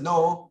Marx said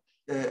no,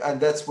 and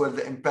that's where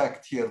the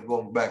impact here,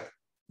 going back.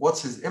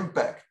 What's his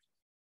impact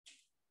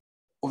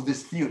of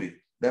this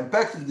theory? The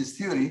impact of this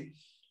theory,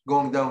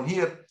 going down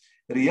here,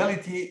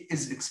 reality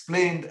is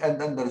explained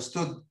and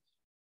understood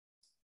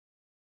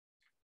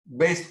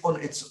based on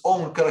its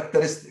own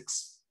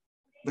characteristics,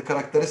 the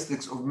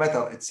characteristics of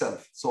matter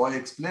itself. So I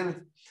explain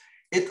it.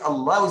 It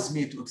allows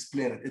me to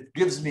explain it. It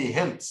gives me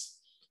hints.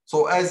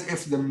 So as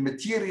if the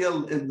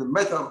material in the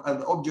matter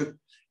and the object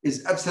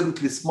is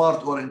absolutely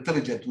smart or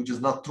intelligent, which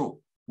is not true.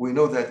 We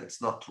know that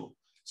it's not true.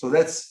 So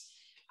that's,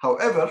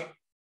 however,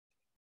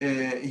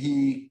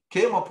 he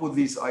came up with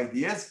these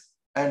ideas,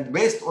 and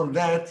based on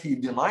that, he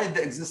denied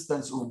the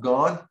existence of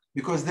God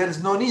because there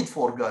is no need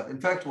for God. In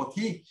fact, what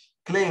he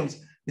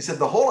claims, he said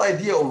the whole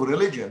idea of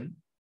religion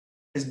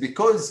is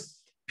because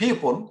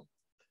people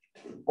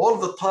all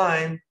the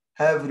time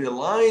have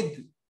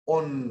relied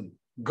on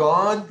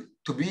God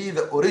to be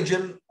the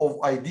origin of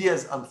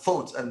ideas and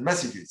thoughts and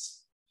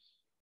messages.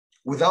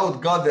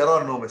 Without God, there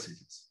are no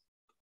messages.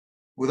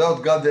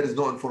 Without God, there is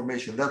no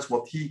information. That's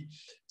what he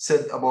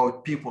said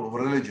about people of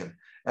religion.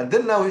 And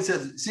then now he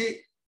says, see,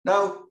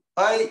 now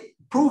I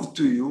proved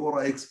to you,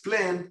 or I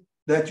explained,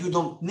 that you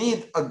don't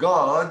need a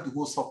God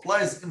who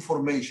supplies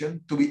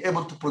information to be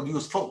able to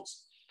produce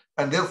thoughts.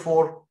 And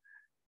therefore,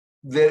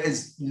 there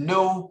is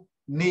no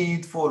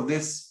need for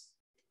this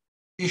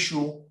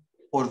issue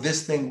or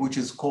this thing which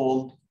is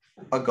called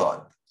a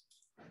God.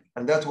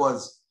 And that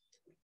was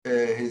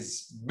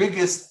his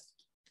biggest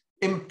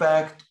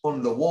impact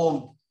on the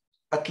world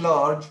at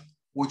large,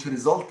 which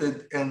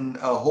resulted in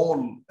a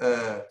whole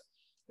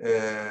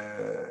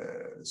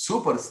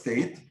super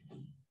state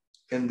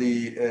in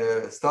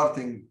the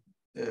starting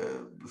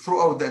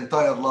throughout the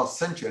entire last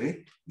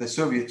century, the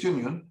Soviet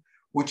Union,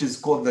 which is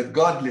called the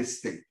godless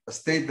state, a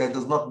state that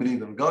does not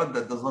believe in God,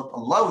 that does not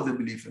allow the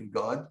belief in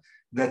God,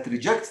 that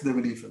rejects the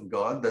belief in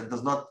God, that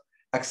does not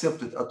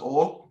accepted at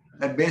all,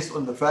 and based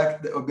on the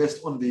fact that, or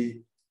based on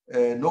the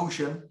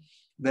notion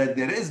that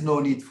there is no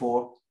need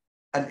for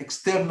an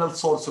external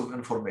source of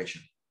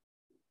information.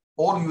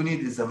 All you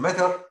need is a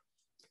matter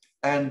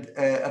and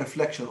a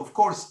reflection. Of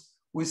course,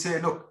 we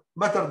say, look,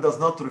 matter does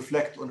not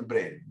reflect on the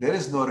brain. There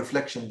is no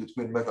reflection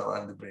between matter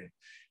and the brain.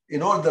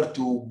 In order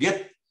to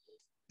get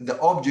the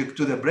object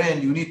to the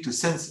brain, you need to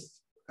sense it,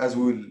 as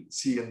we will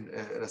see in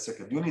a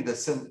second. You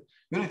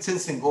need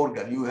sensing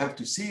organ. You have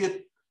to see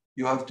it,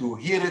 you have to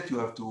hear it, you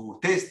have to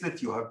taste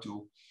it, you have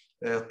to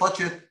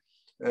touch it,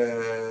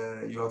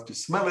 you have to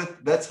smell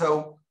it. That's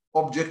how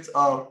objects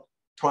are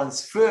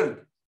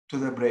transferred to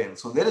the brain.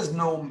 So there is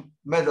no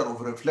matter of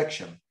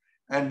reflection.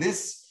 And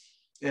this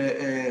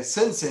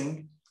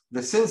sensing,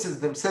 the senses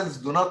themselves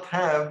do not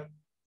have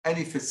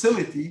any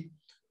facility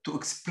to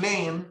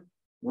explain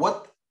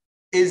what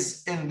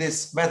is in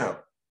this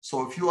matter.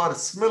 So if you are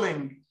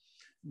smelling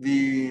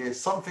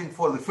something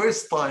for the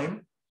first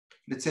time,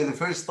 let's say the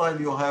first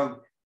time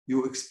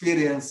you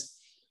experience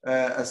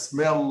a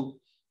smell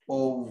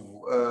of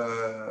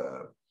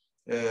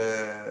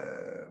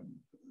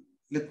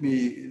let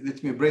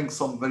me bring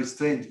some very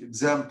strange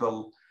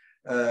example.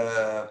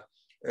 A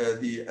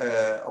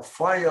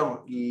fire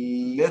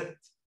lit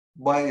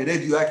by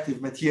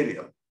radioactive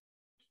material.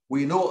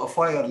 We know a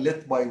fire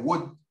lit by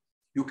wood,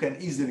 you can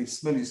easily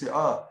smell, you say,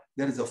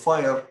 there is a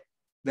fire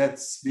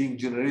that's being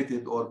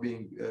generated or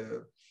being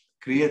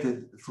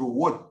created through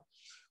wood,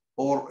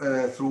 or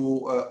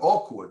through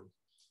oak wood,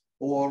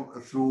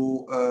 or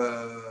through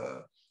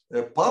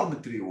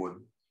palm tree wood.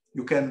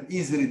 You can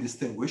easily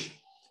distinguish.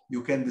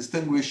 You can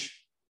distinguish.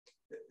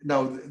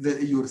 Now,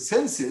 your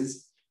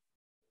senses,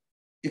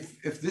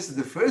 if this is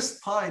the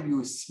first time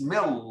you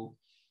smell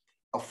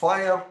a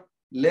fire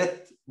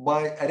lit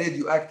by a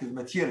radioactive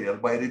material,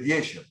 by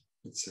radiation,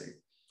 let's say,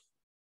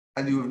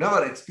 and you've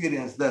never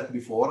experienced that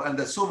before, and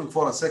assuming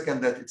for a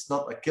second that it's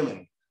not a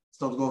killing, it's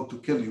not going to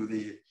kill you,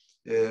 the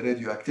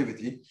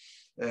radioactivity,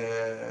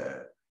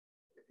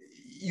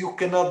 you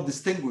cannot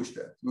distinguish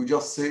that. You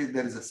just say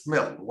there is a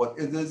smell. What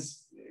it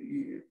is,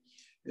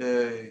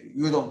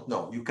 you don't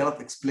know. You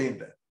cannot explain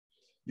that.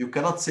 You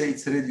cannot say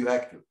it's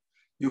radioactive.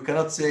 You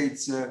cannot say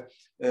it's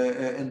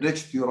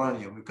enriched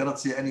uranium. You cannot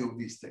say any of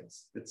these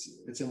things.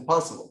 It's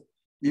impossible.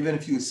 Even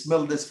if you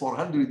smell this for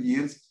 100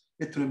 years,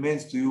 it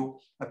remains to you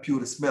a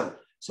pure smell.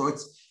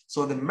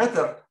 So the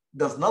matter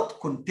does not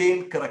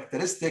contain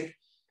characteristic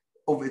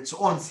of its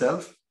own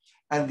self,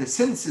 and the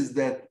senses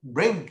that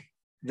bring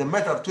the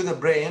matter to the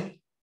brain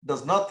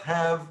does not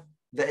have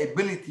the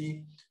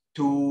ability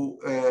to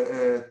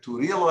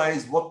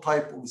realize what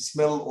type of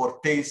smell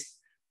or taste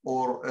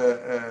or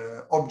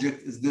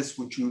object is this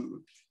which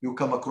you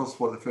come across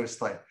for the first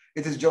time.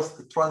 It is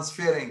just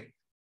transfer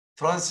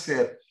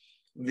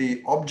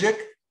the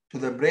object to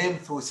the brain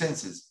through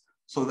senses.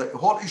 So the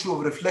whole issue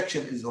of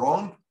reflection is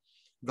wrong.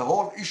 The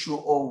whole issue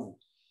of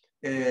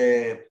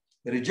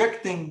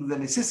rejecting the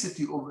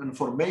necessity of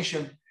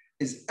information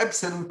is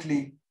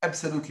absolutely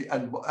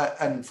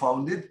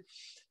unfounded.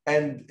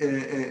 And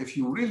if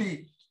you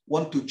really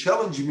want to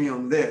challenge me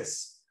on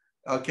this,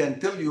 I can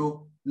tell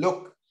you,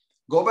 look,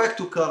 go back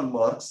to Karl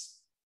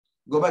Marx,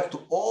 go back to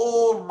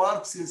all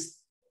Marxist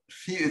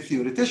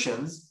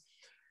theoreticians,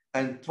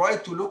 and try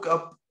to look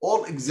up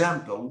all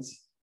examples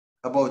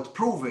about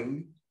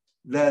proving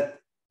that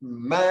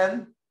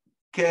man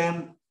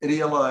can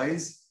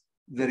realize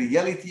the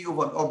reality of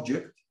an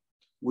object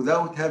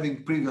without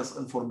having previous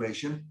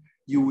information.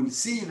 You will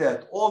see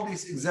that all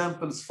these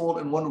examples fall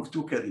in one of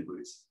two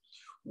categories.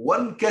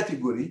 One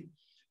category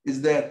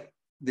is that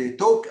they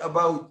talk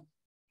about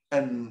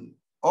an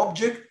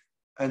object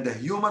and a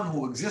human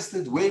who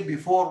existed way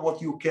before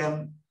what you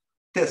can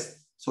test.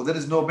 So there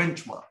is no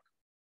benchmark.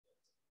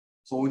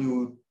 So when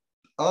you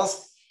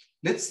ask,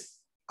 let's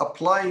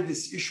apply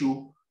this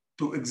issue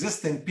to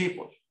existing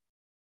people,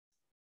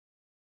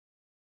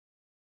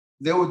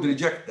 they would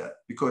reject that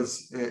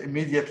because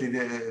immediately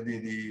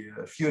the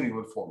theory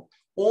will fall.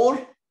 Or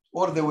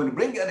they will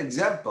bring an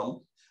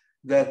example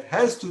that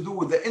has to do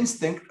with the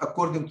instinct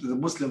according to the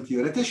Muslim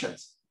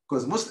theoreticians.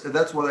 Because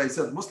that's what I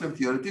said, Muslim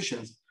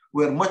theoreticians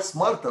were much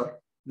smarter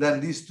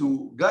than these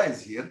two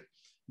guys here,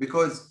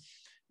 because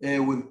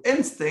with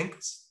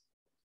instincts,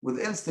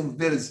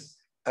 there is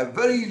a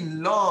very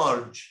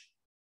large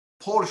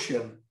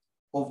portion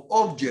of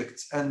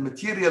objects and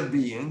material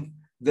being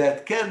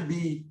that can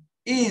be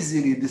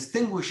easily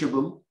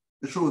distinguishable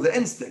through the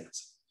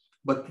instincts.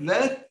 But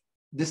that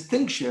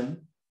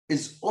distinction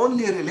is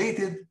only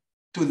related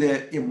to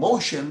the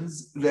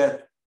emotions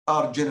that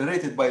are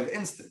generated by the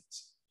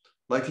instincts.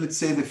 Like, let's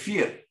say the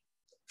fear.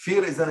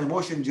 Fear is an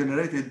emotion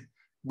generated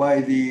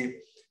by the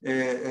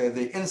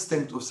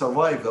instinct of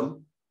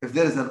survival. If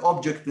there is an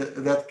object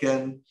that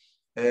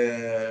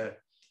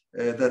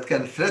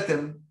can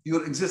threaten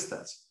your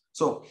existence.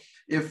 So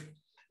if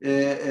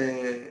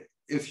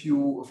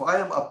I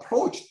am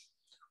approached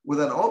with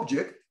an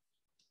object,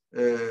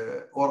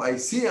 or I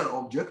see an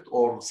object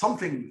or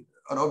something,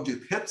 an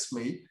object hits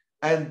me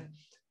and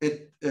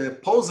it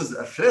poses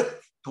a threat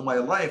to my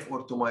life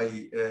or to my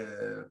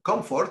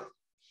comfort,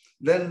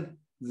 then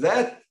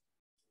that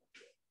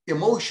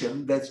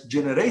emotion that's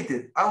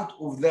generated out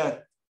of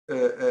that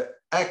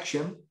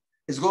action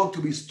is going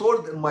to be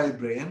stored in my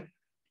brain.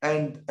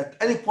 And at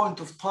any point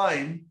of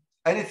time,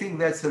 anything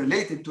that's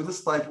related to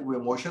this type of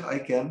emotion, I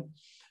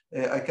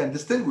can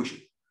distinguish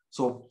it.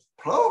 So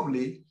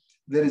probably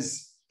there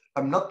is,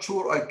 I'm not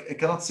sure, I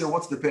cannot say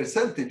what's the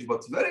percentage,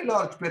 but very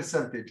large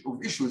percentage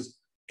of issues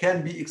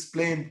can be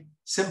explained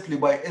simply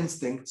by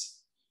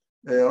instincts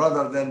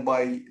rather than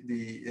by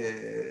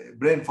the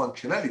brain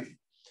functionality.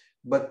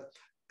 But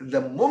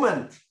the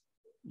moment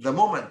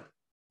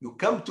you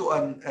come to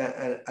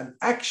an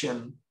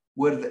action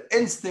where the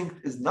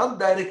instinct is not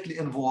directly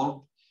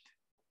involved,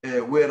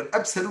 where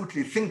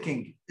absolutely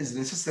thinking is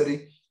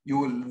necessary,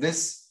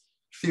 this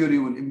theory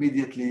will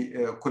immediately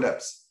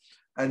collapse.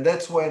 And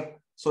that's why,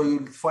 so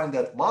you'll find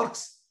that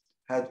Marx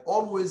had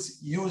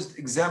always used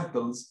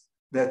examples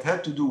that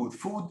had to do with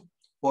food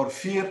or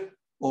fear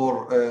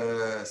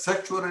or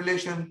sexual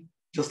relation,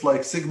 just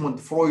like Sigmund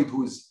Freud,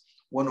 who's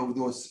one of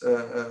those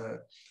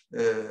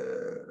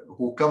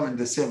who come in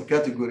the same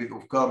category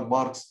of Karl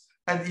Marx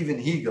and even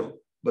Hegel,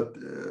 but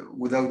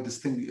without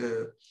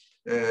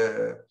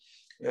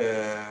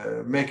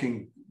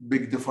making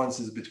big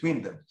differences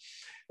between them.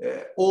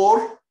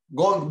 Or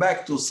going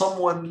back to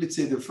someone, let's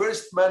say the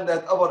first man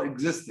that ever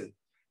existed.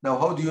 Now,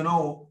 how do you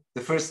know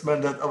the first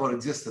man that ever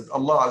existed?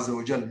 Allah Azza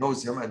wa Jal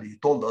knows him, and he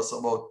told us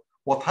about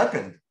what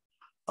happened.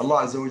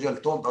 Allah Azza wa Jal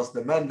told us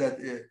the man that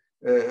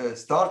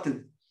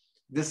started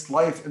this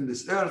life in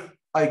this earth,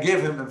 I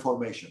gave him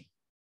information.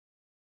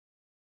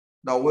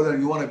 Now, whether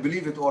you want to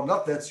believe it or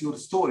not, that's your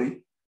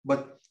story.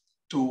 But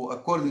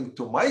according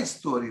to my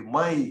story,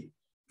 my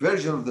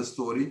version of the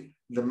story,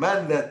 the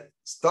man that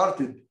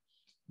started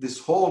this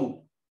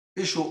whole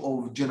issue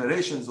of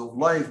generations of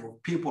life,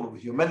 of people, of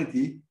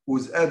humanity, who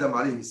is Adam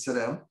alayhi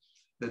salam,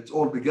 that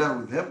all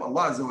began with him.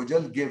 Allah Azza wa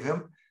Jal gave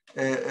him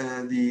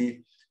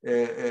the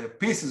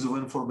pieces of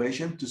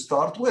information to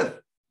start with.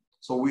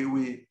 So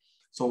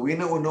we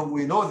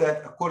know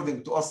that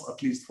according to us,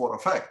 at least for a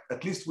fact,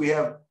 at least we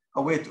have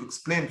a way to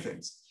explain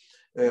things.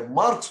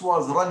 Marx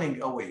was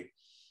running away.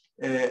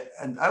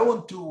 And I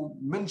want to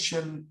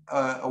mention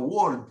a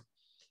word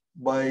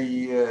by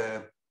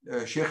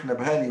Sheikh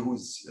Nabhani,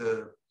 who's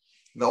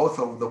the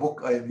author of the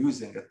book I am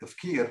using, at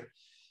Tafkir.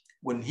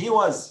 When he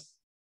was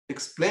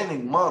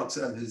explaining Marx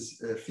and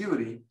his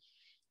theory,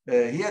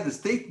 he had a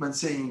statement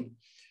saying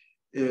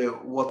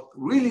what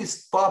really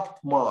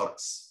stopped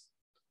Marx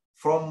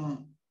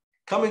from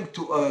coming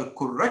to a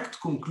correct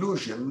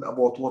conclusion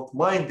about what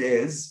mind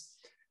is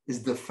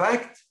the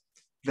fact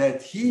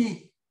that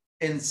he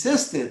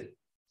insisted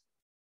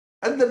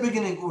at the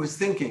beginning of his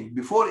thinking,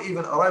 before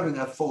even arriving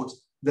at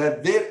thoughts,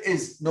 that there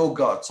is no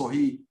God. So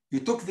he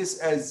took this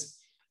as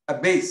a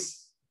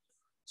base.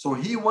 So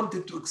he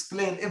wanted to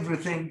explain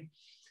everything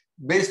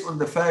based on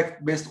the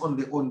fact, based on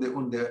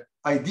the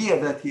idea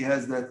that he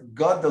has that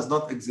God does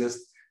not exist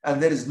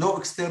and there is no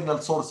external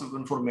source of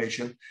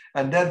information,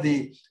 and that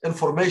the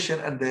information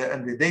and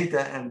the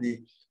data and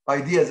the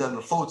ideas and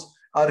the thoughts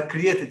are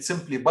created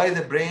simply by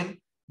the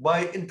brain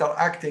by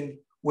interacting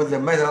with the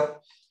matter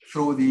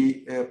through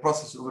the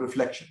process of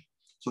reflection.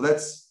 So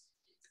that's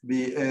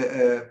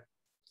the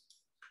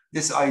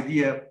this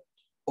idea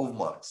of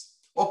Marx.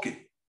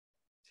 Okay,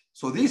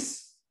 so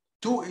these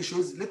two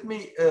issues, let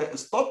me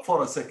stop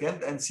for a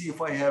second and see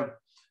if I have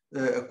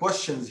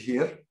questions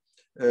here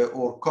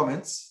or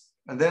comments,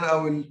 and then I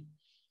will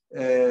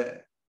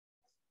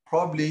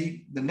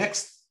probably the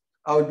next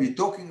I will be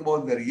talking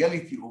about the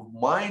reality of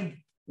mind,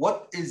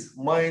 what is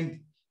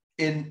mind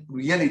in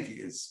reality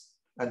is,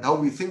 and how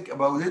we think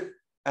about it,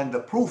 and the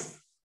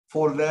proof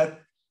for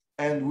that.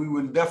 And we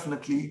will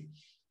definitely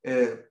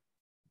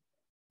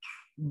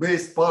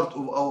base part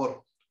of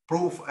our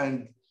proof.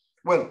 And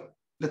well,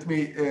 let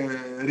me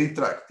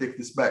take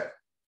this back.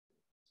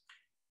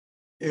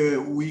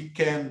 We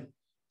can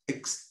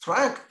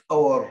extract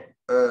our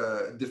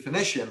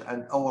definition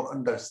and our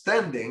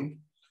understanding.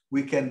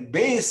 We can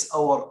base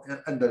our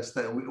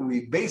understanding,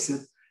 we base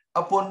it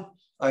upon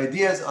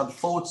ideas and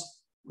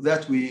thoughts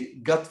that we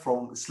got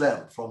from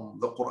Islam, from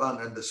the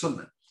Quran and the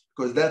Sunnah,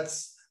 because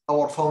that's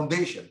our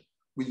foundation.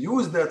 We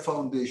use that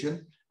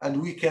foundation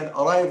and we can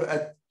arrive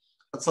at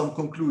some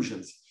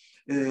conclusions.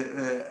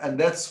 And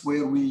that's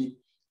where we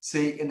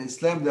say in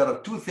Islam, there are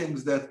two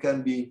things that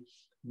can be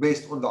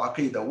based on the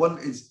Aqidah. One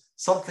is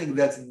something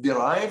that's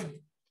derived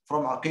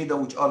from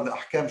Aqidah, which are the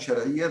Ahkam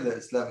Shari'iyya, the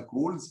Islamic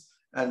rules,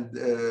 and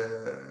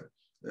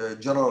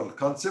general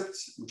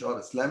concepts, which are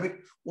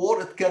Islamic,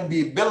 or it can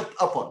be built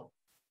upon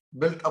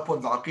the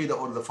Aqidah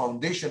or the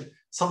foundation,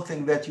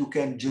 something that you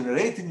can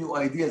generate new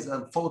ideas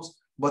and thoughts,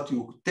 but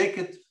you take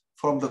it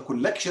from the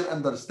collective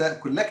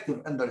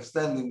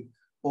understanding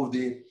of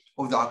the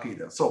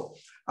Aqidah. So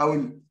I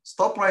will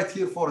stop right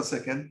here for a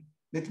second.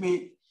 Let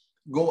me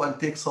go and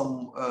take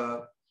some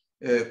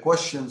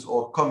questions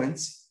or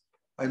comments.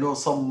 I know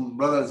some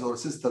brothers or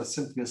sisters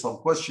sent me some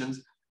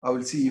questions. I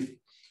will see if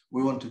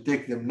we want to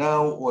take them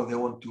now or they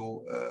want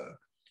to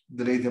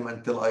delay them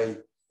until I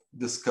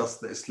discuss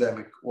the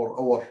Islamic or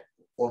our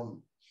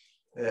own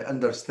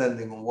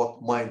understanding of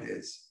what mind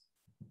is.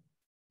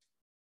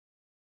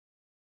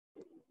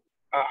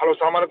 Hello,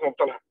 Assalamu alaikum.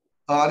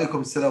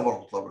 Alaikum assalam wa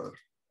rahmatullahi wa barakatuh.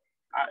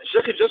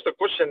 Sheikh, just a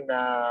question,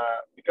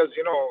 because,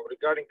 you know,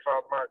 regarding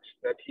Karl Marx,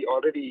 that he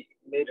already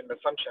made an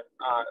assumption,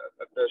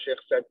 that the Sheikh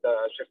said,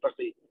 Sheikh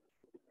Taqi,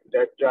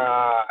 that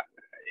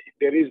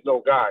there is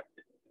no God.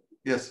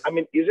 Yes. I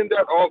mean, isn't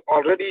that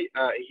already,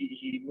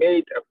 he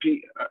made a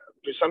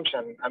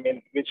presumption, I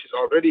mean, which is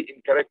already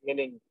incorrect,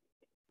 meaning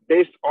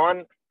based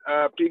on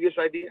previous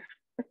idea?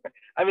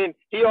 I mean,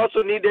 he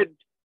also needed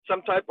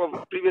some type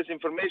of previous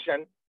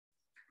information,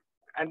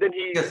 and then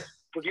he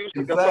produced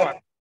the thought.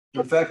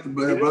 In fact,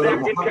 Brother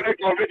Mohammed,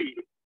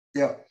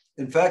 yeah,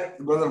 in fact,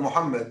 Brother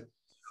Mohammed,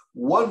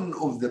 one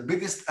of the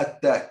biggest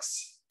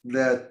attacks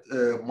that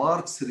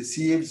Marx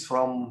receives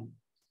from,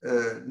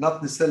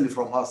 not necessarily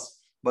from us,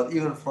 but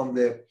even from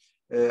the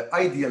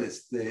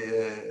idealists,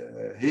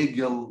 the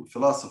Hegel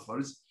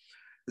philosophers,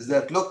 is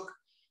that, look,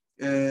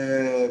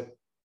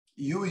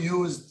 you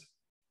used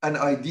an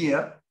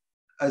idea,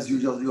 as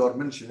you are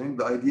mentioning,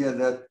 the idea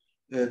that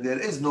there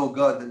is no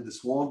God in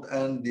this world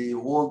and the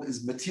world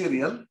is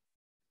material.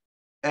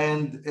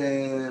 And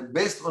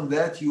based on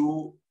that,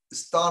 you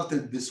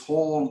started this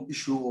whole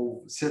issue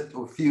of set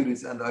of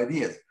theories and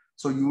ideas.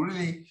 So you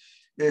really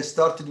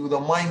started with a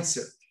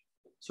mindset.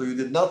 So you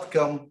did not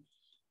come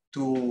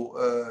to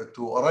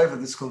arrive at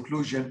this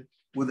conclusion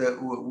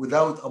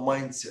without a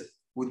mindset,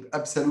 with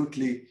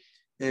absolutely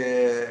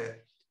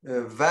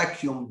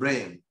vacuum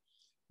brain.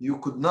 You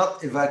could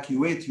not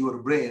evacuate your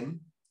brain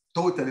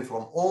totally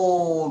from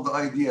all the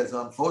ideas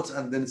and thoughts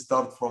and then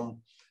start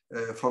from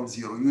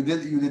zero. You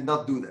did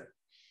not do that.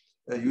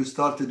 You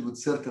started with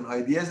certain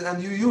ideas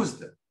and you used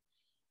them.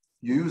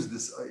 You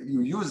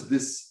use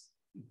this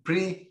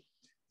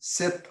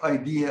pre-set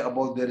idea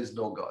about there is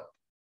no God.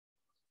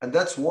 And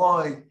that's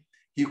why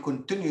he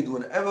continued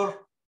whenever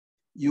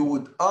you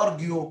would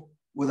argue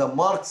with a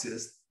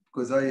Marxist,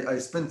 because I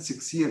spent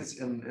 6 years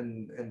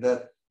in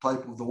that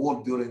type of the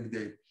world during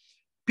the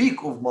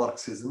peak of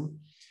Marxism.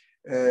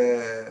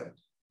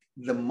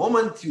 The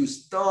moment you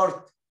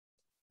start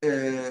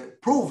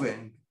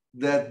proving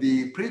that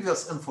the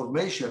previous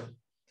information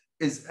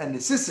is a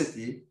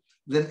necessity,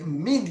 then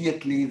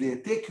immediately they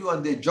take you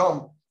and they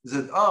jump,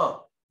 said,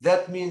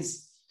 that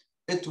means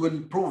it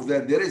will prove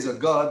that there is a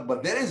God,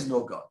 but there is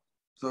no God.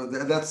 So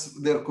that's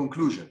their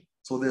conclusion.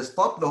 So they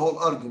stop the whole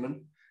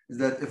argument, is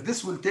that if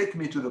this will take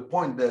me to the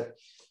point that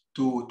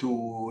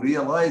to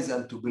realize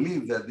and to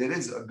believe that there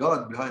is a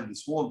God behind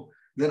this world,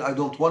 then I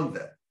don't want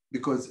that,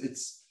 because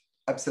it's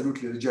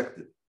absolutely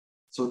rejected.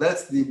 So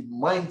that's the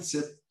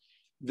mindset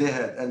they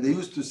had. And they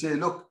used to say,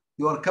 look,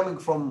 you are coming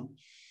from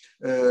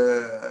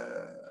a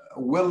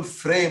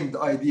well-framed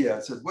idea.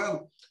 I said,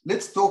 well,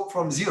 let's talk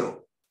from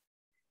zero.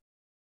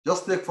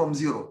 Just take from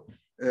zero.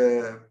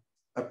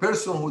 A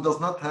person who does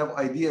not have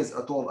ideas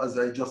at all, as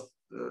I just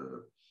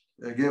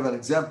gave an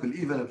example,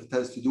 even if it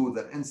has to do with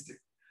an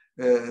instinct.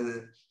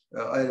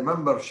 I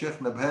remember Sheikh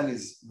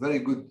Nabhani's very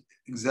good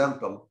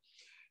example.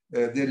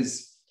 There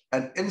is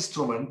an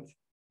instrument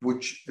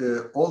which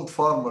old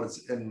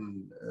farmers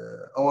in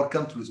our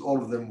countries,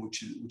 all of them,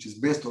 which is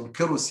based on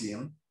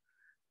kerosene,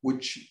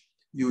 which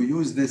you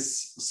use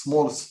this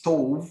small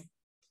stove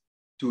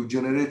to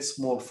generate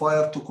small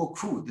fire to cook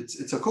food.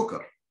 It's a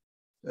cooker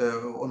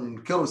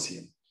on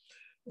kerosene.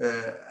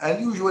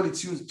 And usually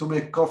it's used to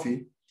make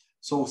coffee.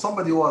 So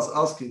somebody was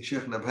asking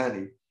Sheikh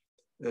Nabhani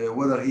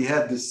whether he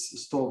had this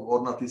stove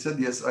or not. He said,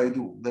 yes, I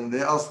do. Then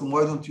they asked him,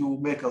 why don't you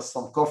make us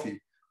some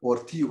coffee or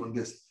tea on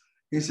this?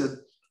 He said,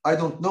 I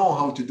don't know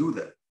how to do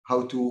that,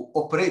 how to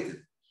operate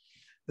it.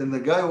 Then the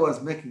guy was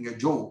making a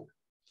joke.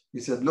 He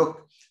said,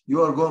 look,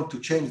 you are going to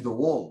change the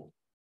world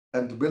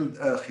and to build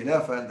a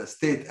khilafah and a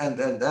state and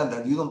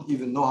you don't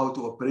even know how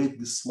to operate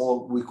this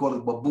small, we call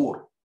it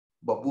babur.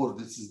 Babur,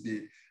 this is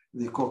the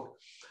cook.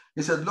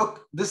 He said,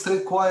 look, this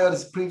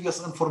requires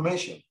previous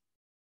information.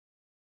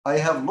 I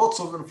have lots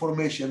of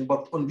information,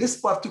 but on this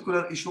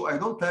particular issue, I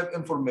don't have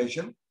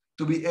information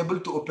to be able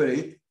to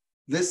operate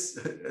this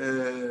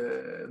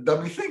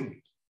dummy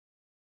thing.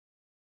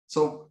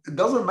 So it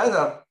doesn't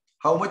matter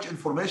how much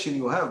information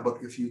you have, but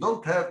if you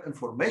don't have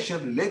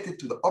information related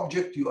to the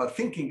object you are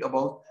thinking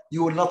about,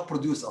 you will not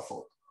produce a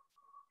thought.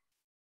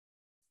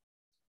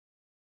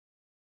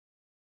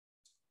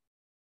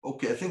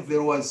 Okay, I think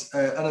there was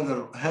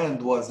another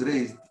hand was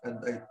raised,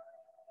 and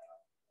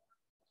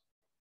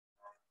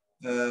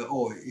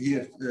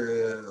here,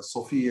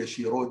 Sophia,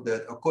 she wrote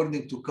that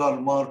according to Karl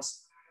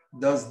Marx,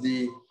 does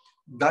the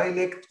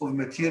dialect of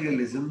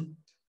materialism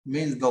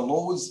means the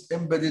laws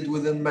embedded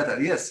within matter?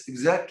 Yes,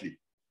 exactly.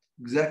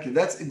 Exactly.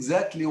 That's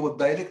exactly what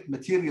dialect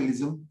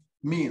materialism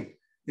means.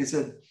 He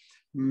said,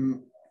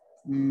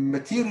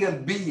 material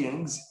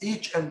beings,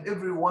 each and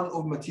every one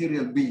of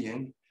material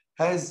being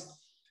has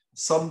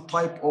some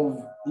type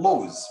of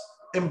laws,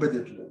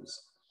 embedded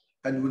laws.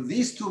 And when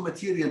these two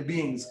material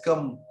beings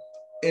come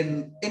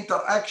in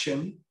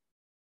interaction,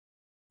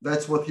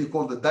 that's what he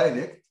called the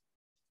dialect.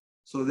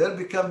 So there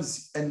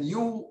becomes a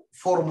new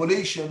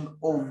formulation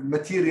of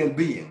material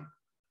being.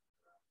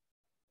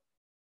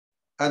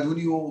 And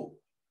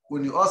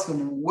when you ask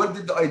him, where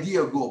did the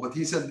idea go? But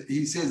he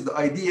says the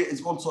idea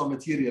is also a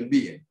material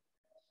being.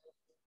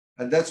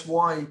 And that's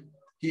why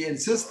he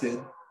insisted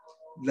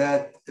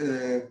that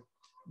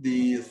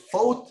the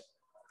thought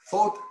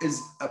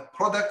is a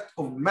product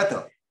of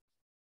matter,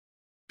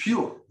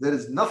 pure. There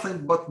is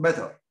nothing but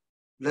matter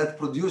that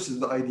produces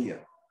the idea.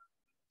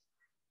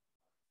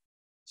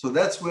 So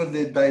that's where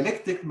the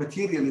dialectic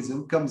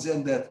materialism comes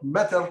in, that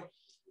matter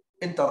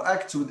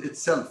interacts with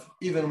itself.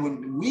 Even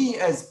when we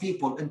as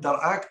people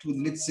interact with,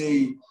 let's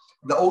say,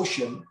 the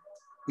ocean,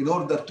 in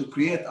order to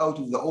create out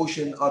of the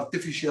ocean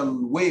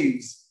artificial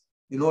waves,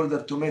 in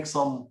order to make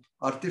some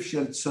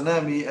artificial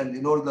tsunami, and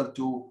in order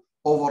to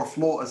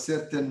overflow a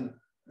certain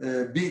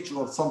beach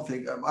or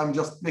something. I'm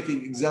just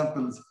making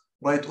examples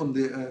right on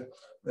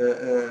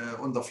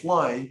the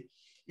fly.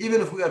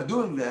 Even if we are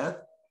doing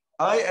that,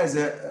 I as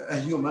a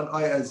human,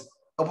 I as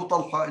Abu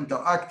Talha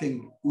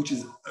interacting, which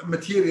is a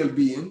material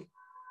being,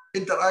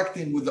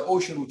 interacting with the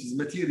ocean, which is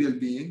material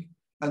being,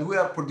 and we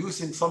are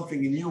producing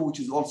something new, which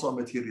is also a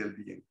material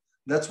being.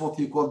 That's what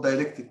you call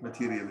dialectic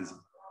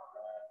materialism.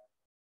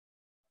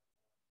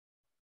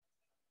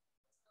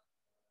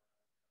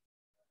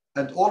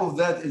 And all of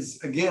that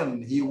is,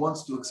 again, he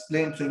wants to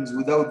explain things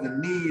without the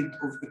need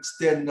of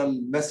external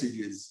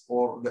messages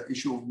or the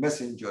issue of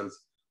messengers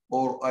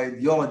or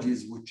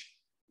ideologies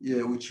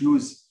which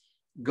use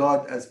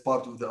God as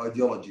part of the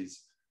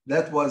ideologies.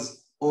 That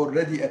was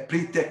already a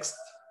pretext.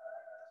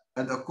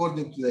 And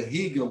according to the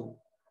Hegel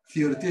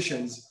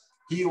theoreticians,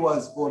 he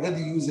was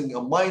already using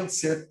a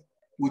mindset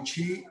which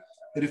he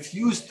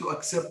refused to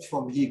accept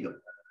from Hegel.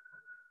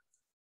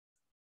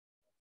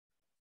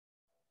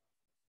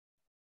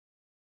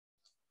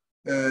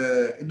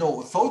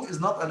 No, thought is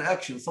not an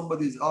action.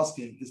 Somebody is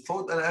asking, is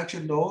thought an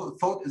action? No,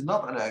 thought is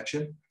not an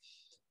action.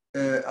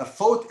 A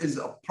thought is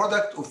a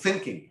product of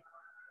thinking.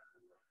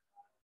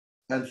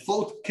 And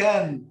thought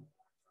can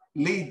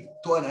lead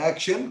to an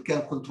action,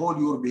 can control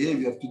your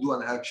behavior to do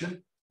an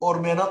action,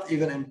 or may not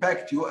even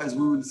impact you, as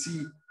we will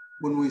see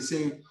when we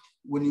say,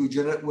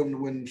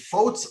 when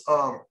thoughts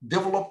are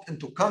developed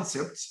into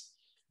concepts,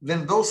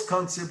 then those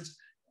concepts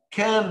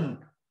can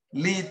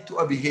lead to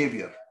a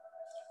behavior,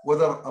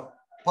 whether a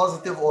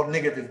positive or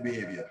negative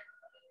behavior.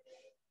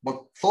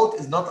 But thought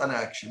is not an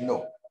action,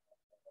 no.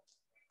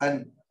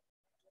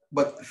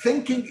 But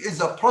thinking is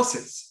a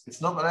process.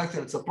 It's not an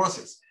action, it's a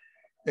process.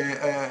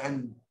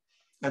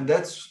 And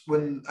that's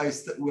when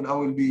I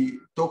will be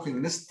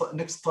talking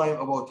next time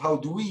about how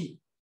do we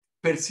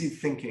perceive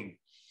thinking,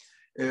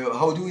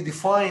 how do we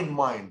define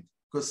mind?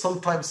 Because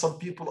sometimes some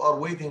people are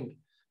waiting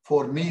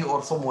for me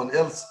or someone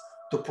else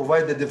to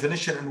provide the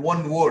definition in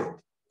one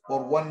word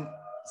or one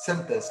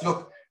sentence.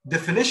 Look,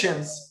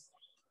 definitions,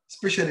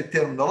 especially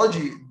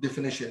terminology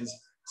definitions,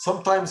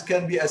 sometimes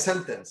can be a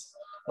sentence.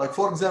 Like,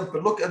 for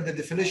example, look at the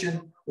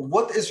definition of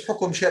what is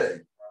hukum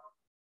shari.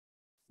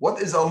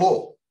 What is a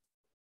law?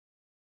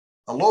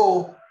 A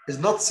law is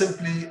not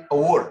simply a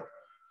word.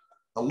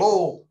 A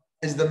law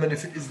is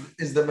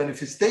the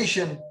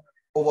manifestation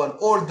of an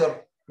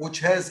order which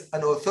has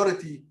an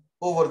authority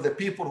over the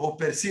people who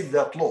perceive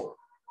that law.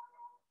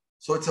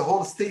 So it's a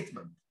whole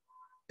statement.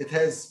 It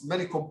has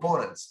many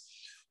components.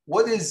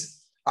 What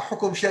is a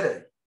hukum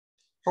shari?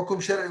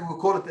 Hukum shari, we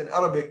call it in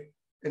Arabic,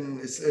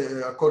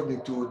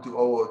 according to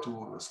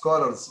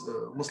scholars,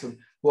 Muslim,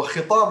 هو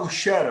خطاب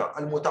الشارع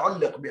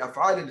المتعلق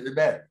بأفعال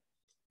العباد.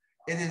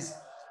 It is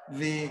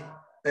the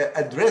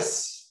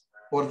address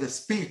or the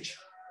speech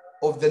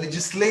of the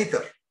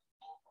legislator,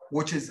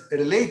 which is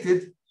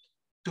related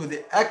to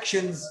the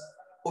actions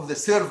of the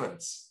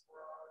servants.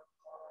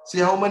 See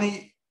how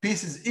many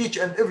pieces, each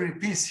and every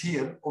piece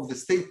here of the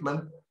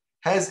statement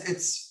has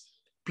its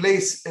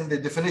place in the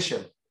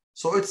definition.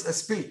 So it's a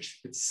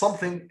speech, it's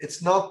something,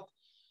 it's not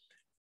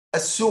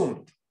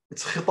assumed,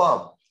 it's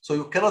khitab. So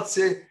you cannot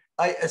say,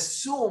 I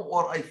assume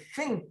or I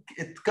think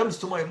it comes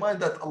to my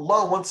mind that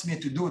Allah wants me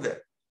to do that.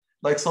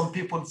 Like some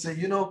people say,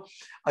 you know,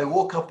 I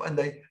woke up and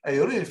I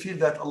really feel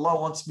that Allah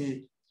wants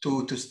me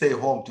to stay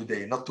home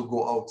today, not to go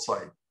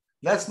outside.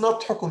 That's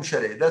not hukum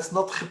shari, that's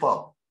not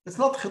khitab. It's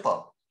not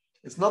khitab.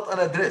 It's not an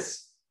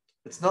address.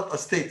 It's not a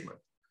statement.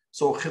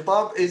 So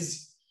khitab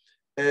is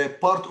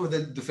part of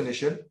the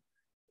definition.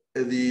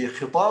 The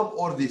khitab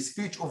or the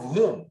speech of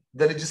whom?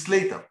 The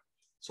legislator.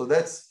 So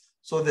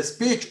the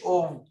speech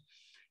of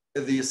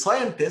the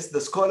scientist,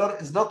 the scholar,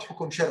 is not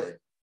hukum shari.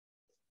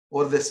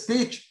 Or the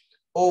speech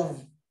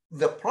of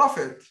the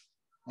Prophet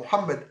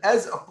Muhammad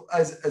as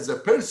a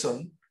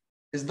person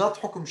is not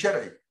hukum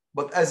shari,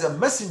 but as a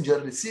messenger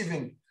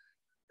receiving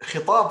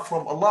khitab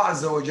from Allah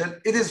Azza wa Jal,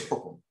 it is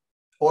hukum,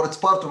 or it's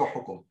part of a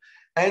hukum.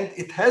 And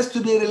it has to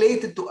be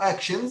related to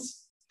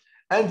actions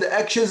and the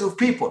actions of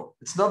people.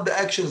 It's not the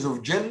actions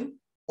of jinn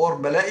or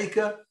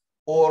malaika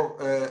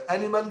or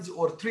animals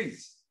or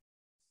trees.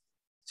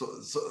 So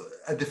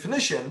a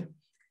definition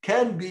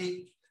can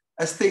be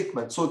a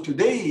statement. So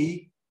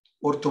today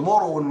or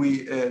tomorrow, when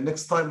we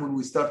next time when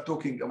we start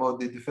talking about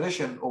the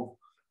definition of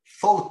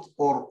thought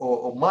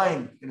or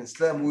mind in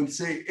Islam, we'll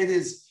say it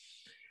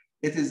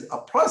is a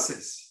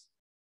process.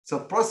 It's a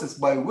process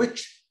by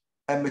which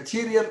a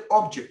material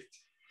object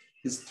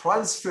is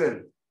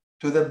transferred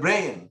to the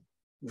brain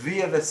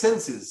via the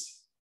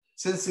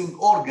sensing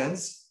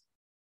organs,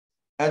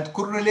 and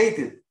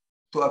correlated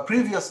to a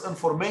previous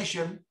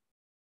information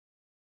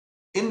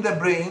in the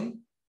brain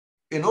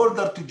in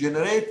order to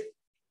generate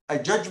a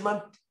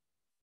judgment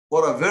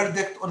or a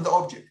verdict on the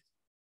object.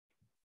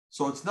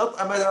 So it's not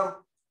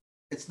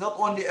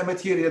only a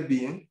material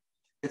being,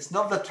 it's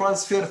not the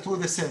transfer through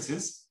the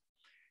senses,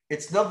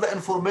 it's not the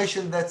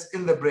information that's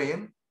in the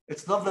brain,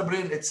 it's not the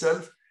brain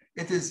itself,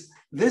 it is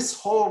this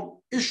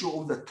whole issue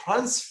of the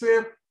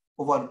transfer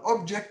of an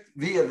object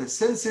via the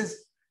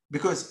senses.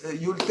 Because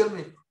you'll tell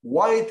me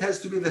why it has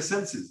to be the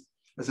senses.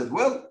 I said,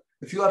 well,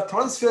 if you are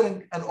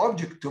transferring an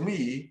object to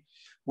me,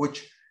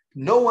 which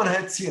no one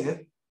had seen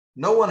it,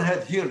 no one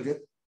had heard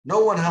it,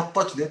 no one had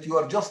touched it, you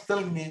are just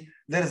telling me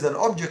there is an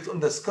object in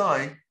the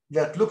sky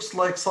that looks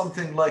like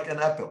something like an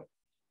apple.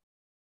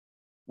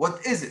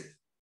 What is it?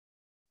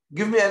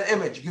 Give me an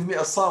image, give me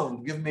a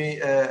sound, give me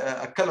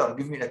a color,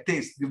 give me a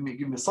taste, give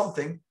me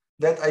something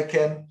that I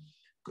can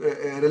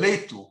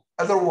relate to.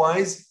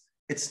 Otherwise,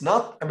 it's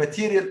not a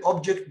material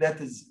object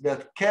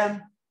that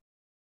can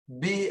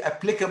be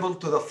applicable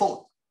to the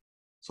thought.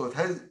 So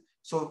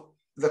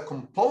the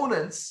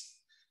components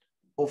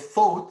of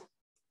thought,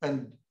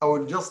 and I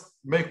will just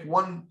make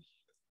one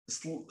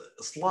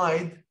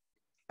slide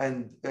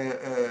and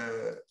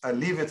I'll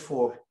leave it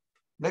for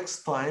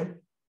next time.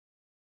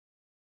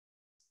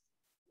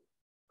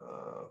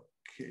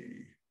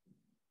 Okay,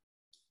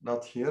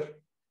 not here.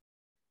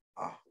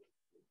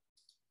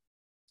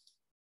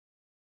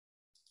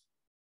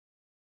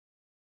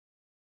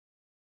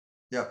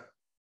 Yeah.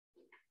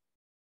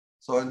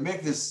 So I'll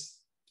make this,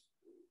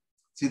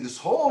 see this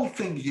whole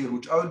thing here,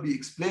 which I will be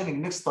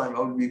explaining next time. I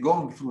will be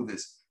going through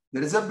this.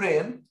 There is a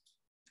brain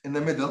in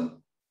the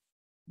middle.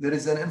 There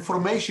is an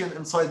information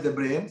inside the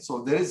brain.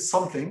 So there is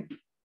something.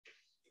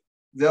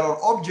 There are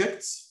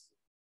objects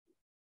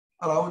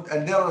around,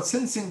 and there are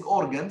sensing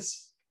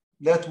organs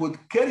that would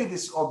carry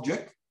this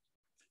object,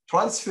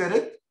 transfer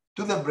it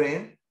to the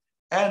brain.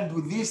 And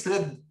with these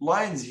red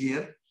lines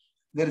here,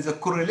 there is a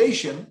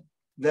correlation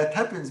that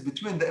happens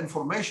between the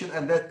information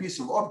and that piece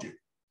of object.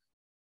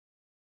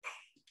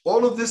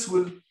 All of this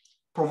will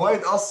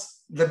provide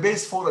us the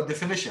base for a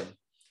definition,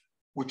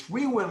 which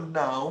we will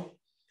now,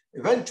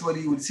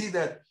 eventually you will see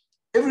that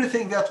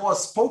everything that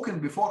was spoken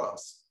before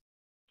us,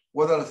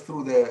 whether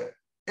through the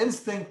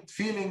instinct,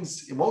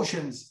 feelings,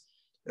 emotions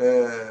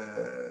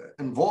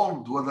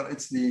involved, whether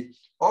it's the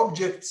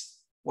objects,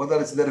 whether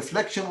it's the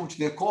reflection, which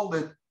they called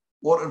it,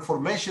 or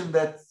information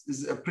that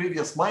is a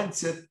previous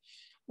mindset,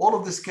 all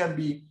of this can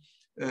be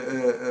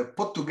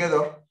put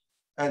together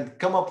and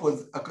come up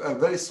with a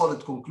very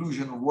solid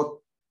conclusion of what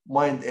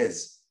mind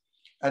is.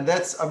 And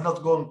that's, I'm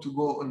not going to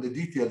go in the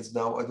details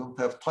now, I don't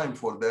have time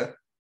for that,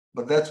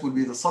 but that will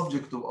be the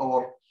subject of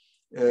our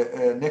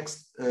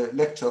next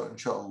lecture,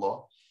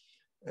 inshallah.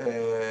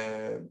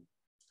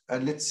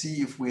 And let's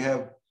see if we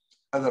have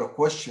other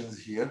questions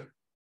here.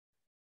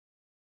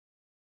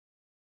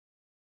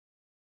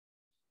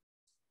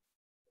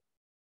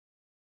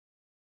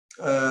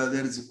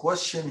 There is a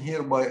question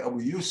here by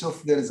Abu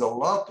Yusuf. There is a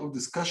lot of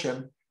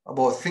discussion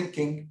about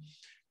thinking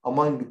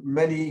among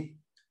many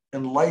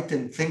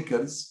enlightened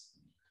thinkers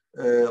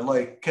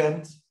like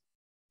Kant.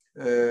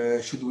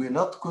 Should we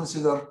not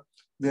consider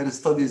their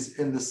studies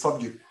in this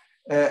subject?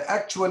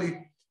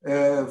 Actually,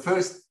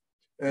 first,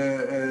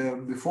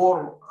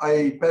 before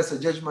I pass a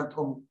judgment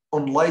on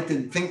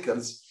enlightened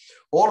thinkers,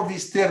 all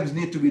these terms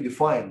need to be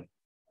defined.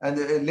 And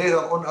later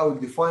on, I will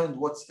define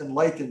what's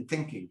enlightened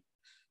thinking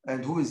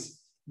and who is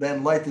the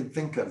enlightened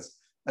thinkers.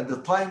 At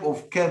the time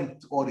of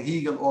Kant or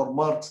Hegel or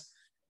Marx,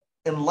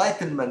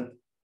 enlightenment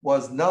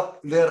was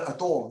not there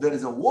at all. There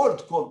is a word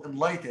called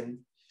enlightened.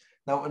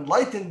 Now,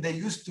 enlightened, they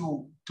used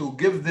to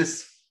give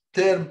this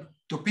term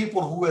to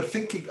people who were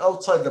thinking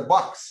outside the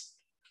box,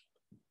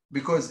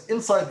 because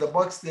inside the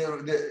box,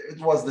 it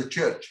was the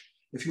church.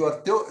 If you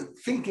are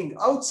thinking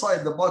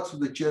outside the box of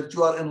the church,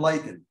 you are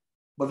enlightened.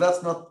 But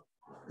that's not,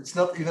 it's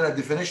not even a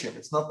definition.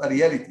 It's not a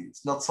reality.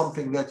 It's not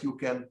something that you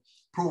can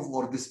prove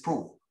or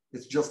disprove.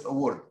 It's just a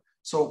word.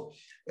 So,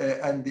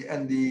 and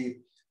the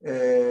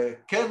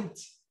Kant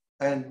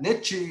and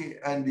Nietzsche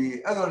and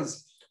the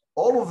others,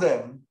 all of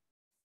them,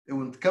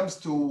 when it comes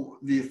to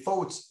the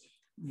thoughts,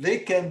 they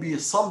can be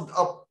summed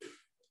up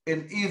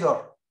in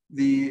either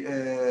the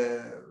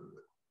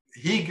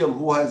Hegel,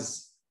 who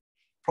has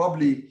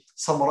probably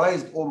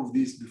summarized all of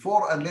these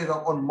before, and later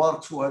on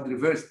Marx, who had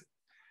reversed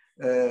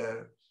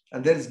it.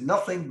 And there is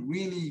nothing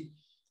really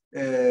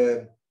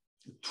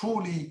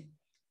truly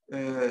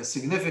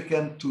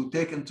significant to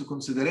take into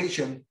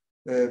consideration.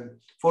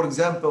 For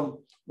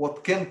example,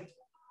 what Kant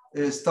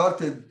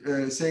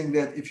started saying,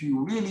 that if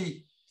you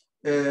really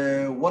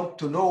want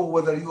to know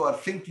whether you are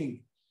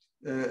thinking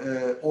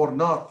or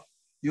not,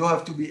 you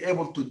have to be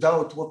able to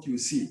doubt what you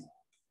see.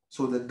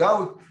 So the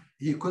doubt,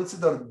 he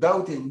considered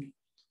doubting,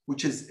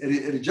 which is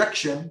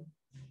rejection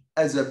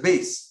as a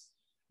base.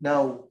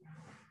 Now,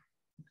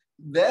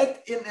 that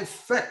in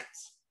effect,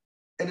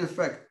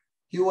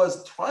 he was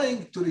trying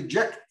to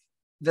reject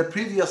the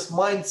previous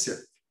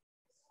mindset.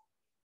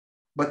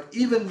 But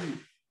even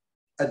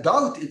a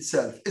doubt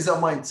itself is a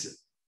mindset.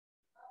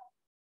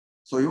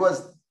 So he was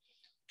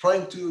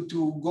trying to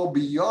go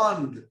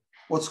beyond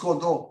what's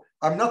called, oh,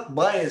 I'm not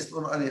biased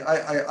on any,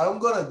 I'm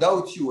going to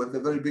doubt you at the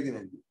very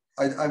beginning.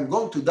 I'm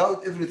going to doubt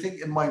everything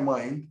in my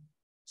mind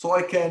so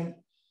I can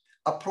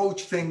approach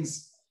things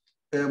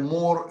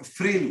more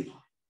freely.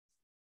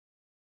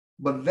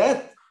 But that,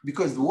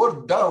 because the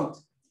word doubt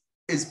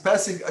is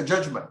passing a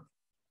judgment.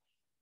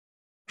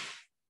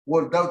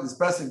 Word doubt is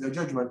passing a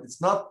judgment.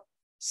 It's not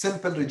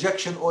simple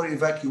rejection or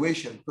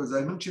evacuation. Because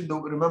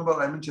remember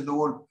I mentioned the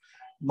word,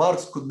 Marx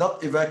could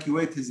not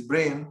evacuate his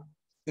brain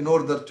in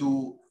order to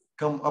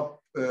come up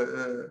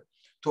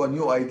to a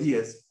new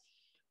ideas.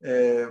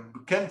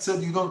 Kant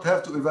said you don't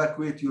have to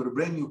evacuate your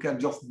brain, you can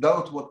just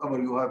doubt whatever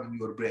you have in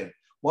your brain.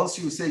 Once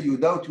you say you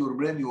doubt your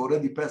brain, you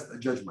already passed a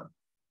judgment.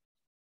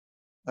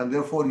 And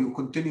therefore you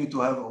continue to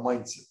have a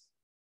mindset.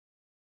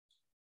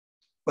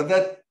 But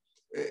that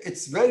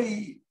it's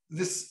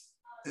this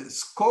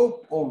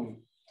scope of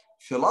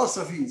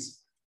philosophies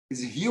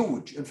is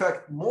huge. In fact,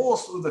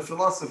 most of the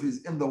philosophies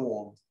in the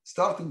world,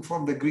 starting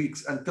from the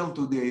Greeks until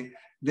today,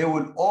 they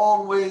will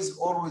always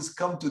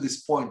come to this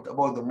point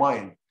about the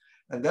mind.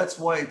 And that's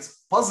why it's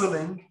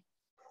puzzling.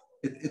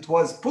 It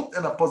was put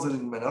in a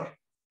puzzling manner.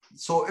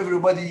 So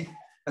everybody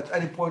at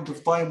any point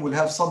of time will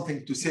have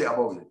something to say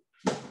about it.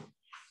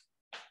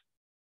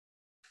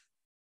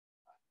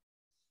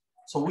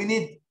 So we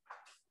need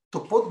to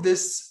put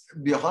this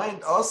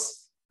behind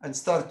us and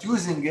start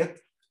using it.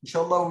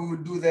 Inshallah, we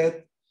will do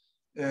that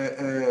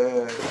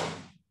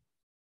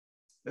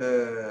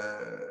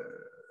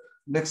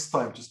next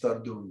time to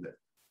start doing that.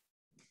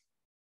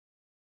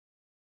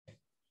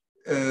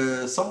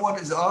 Someone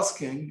is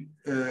asking,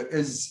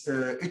 is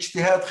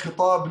ijtihad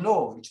khitab?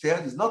 No,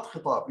 ijtihad is not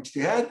khitab.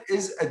 Ijtihad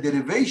is a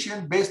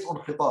derivation based on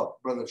khitab,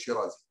 brother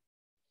Shirazi.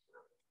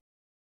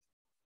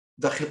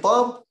 The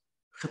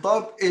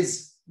khitab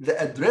is the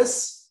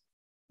address.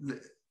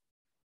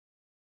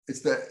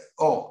 It's the,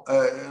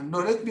 no,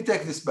 let me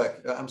take this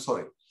back. I'm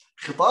sorry.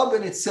 Khitab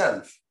in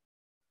itself,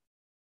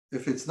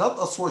 if it's not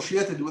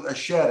associated with a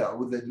shara,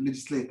 with the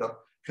legislator,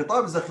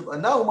 khitab is a khitab.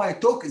 Now my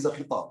talk is a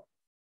khitab.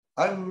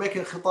 I'm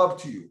making khitab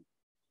to you.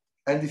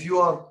 And if you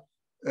are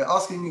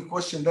asking me a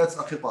question, that's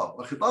a khitab.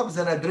 A khitab is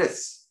an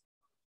address.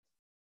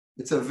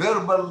 It's a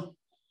verbal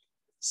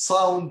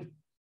sound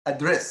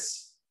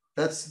address.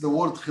 That's the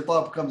word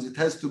khitab comes. It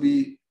has to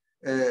be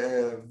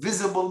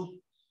visible,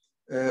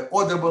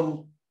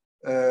 audible,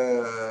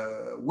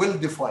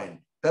 well-defined.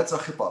 That's a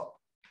khitab.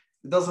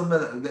 It doesn't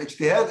matter. The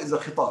ijtihad is a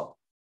khitab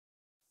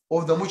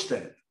of the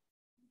mujtahid.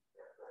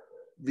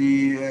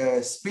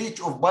 The speech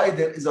of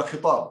Biden is a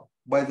khitab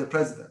by the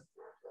president.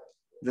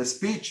 The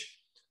speech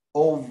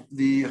of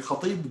the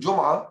Khatib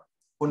Jum'ah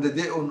on the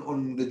day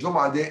on the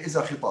Jum'ah day is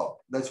a khitab.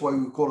 That's why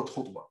we call it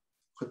khutbah.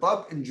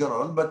 Khitab in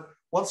general, but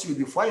once you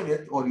define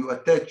it or you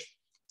attach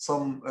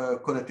some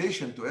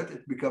connotation to it,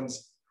 it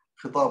becomes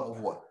khitab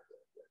of what?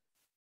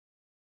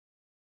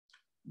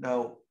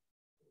 Now,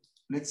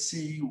 let's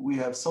see, we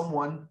have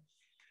someone,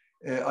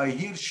 I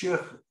hear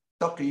Sheikh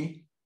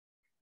Taqi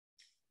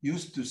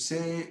used to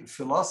say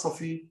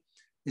philosophy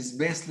is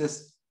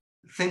baseless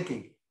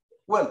thinking.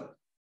 Well,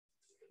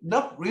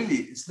 not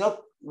really. It's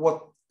not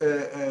what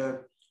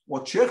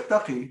Sheikh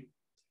Taqi,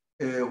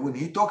 when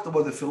he talked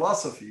about the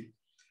philosophy,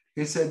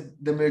 he said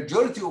the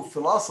majority of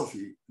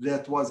philosophy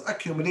that was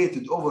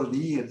accumulated over the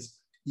years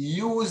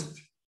used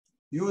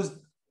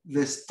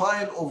the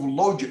style of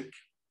logic.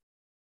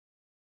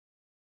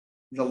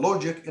 The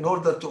logic in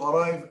order to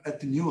arrive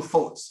at new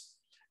thoughts.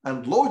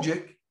 And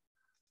logic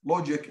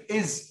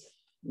is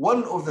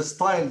one of the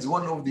styles,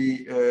 one of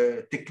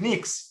the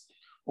techniques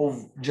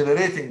of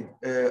generating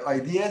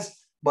ideas,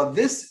 but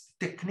this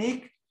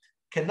technique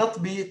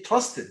cannot be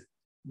trusted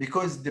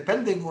because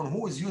depending on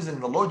who is using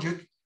the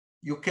logic,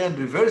 you can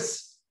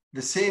reverse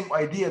the same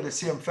idea, the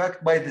same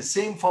fact by the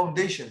same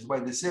foundations, by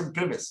the same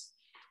premise.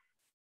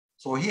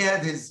 So he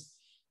had his,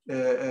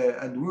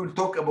 and we will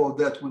talk about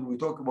that when we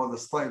talk about the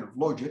style of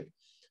logic,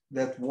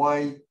 that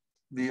why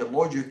the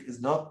logic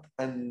is not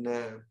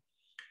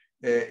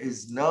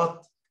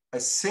a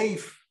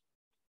safe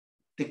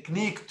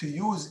technique to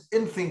use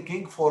in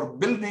thinking for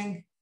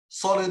building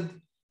solid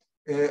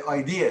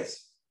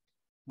ideas,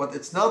 but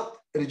it's not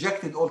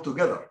rejected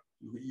altogether.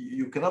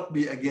 You cannot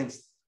be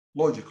against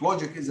logic.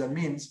 Logic is a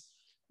means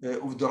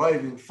of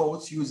deriving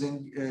thoughts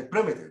using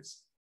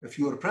primitives. If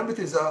your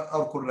primitives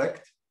are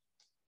correct,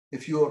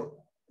 if your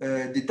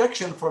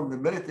detection from the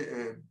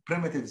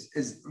primitives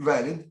is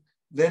valid,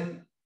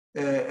 then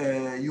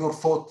your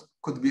thought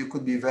could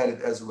be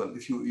valid as well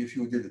if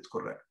you did it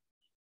correct.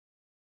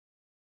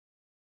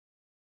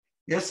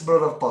 Yes,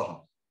 brother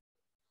Taha.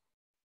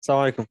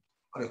 Assalamu alaikum.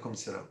 Alaikum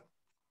salam.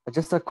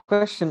 Just a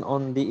question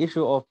on the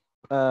issue of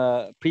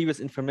previous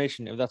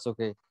information, if that's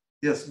okay.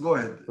 Yes, go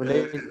ahead.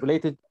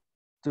 Related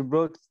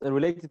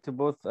related to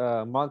both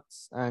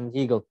Marx and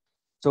Hegel.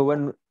 So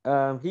when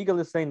Hegel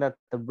is saying that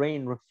the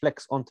brain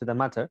reflects onto the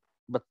matter,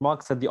 but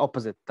Marx said the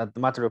opposite, that the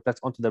matter reflects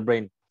onto the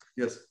brain.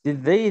 Yes.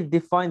 Did they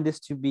define this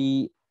to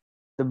be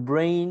the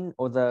brain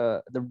or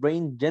the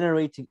brain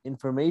generating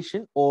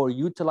information or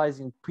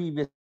utilizing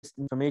previous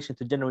information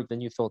to generate the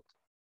new thought?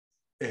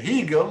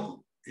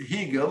 Hegel,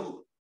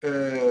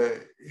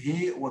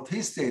 what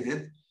he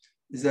stated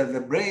is that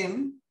the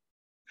brain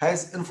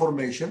has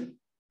information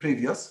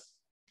previous,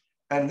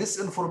 and this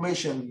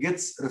information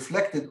gets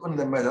reflected on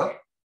the matter,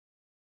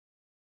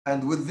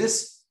 and with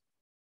this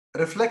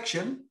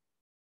reflection,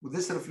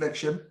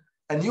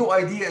 a new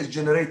idea is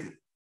generated.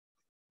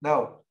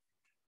 Now,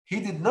 he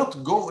did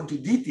not go into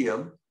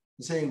detail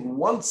saying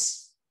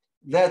once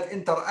that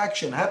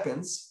interaction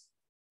happens,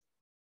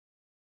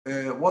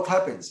 what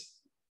happens,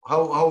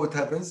 how it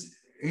happens.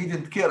 He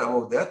didn't care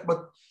about that,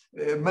 but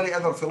many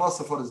other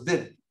philosophers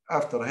did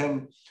after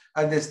him,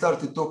 and they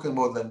started talking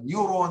about the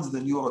neurons, the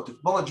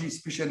neurotechnology,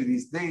 especially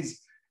these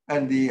days,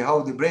 and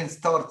how the brain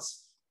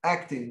starts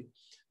acting.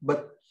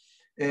 But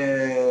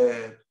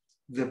the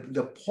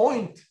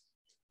point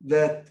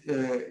that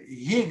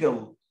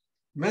Hegel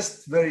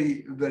missed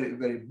very, very,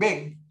 very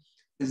big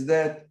is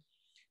that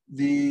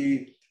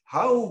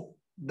how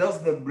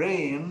does the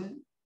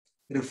brain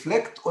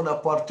reflect on a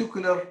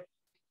particular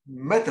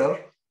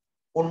matter,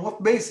 on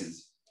what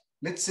basis?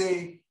 Let's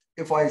say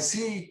if I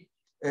see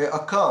a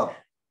car,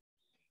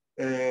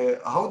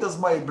 how does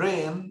my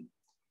brain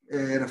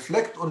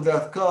reflect on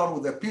that car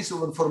with a piece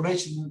of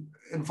information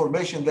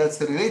that's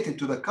related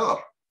to the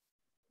car?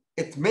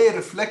 It may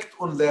reflect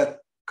on that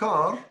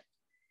car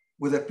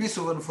with a piece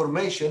of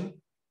information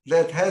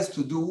that has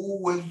to do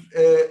with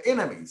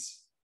enemies.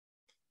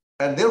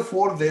 And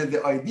therefore,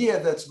 the idea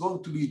that's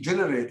going to be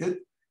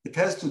generated, it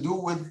has to do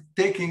with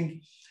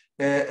taking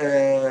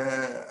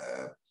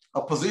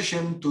a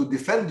position to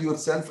defend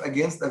yourself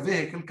against a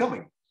vehicle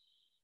coming.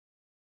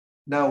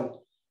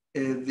 Now,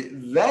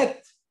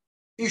 that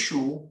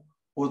issue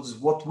was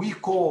what we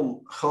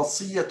call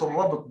خاصية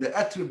الربط, the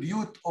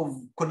attribute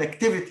of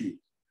connectivity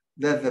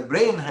that the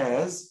brain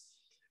has,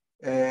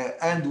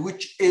 and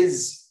which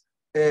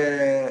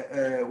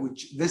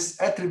this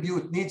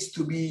attribute needs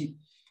to be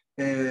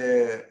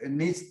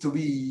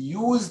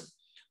used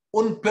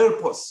on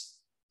purpose.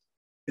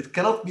 It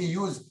cannot be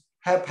used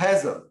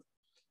haphazard.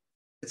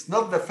 It's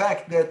not the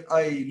fact that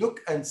I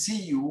look and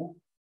see you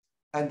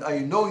and I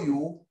know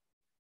you,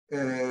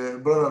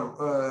 brother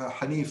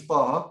Hanif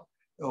Taha,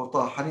 or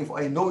Taha Hanif,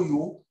 I know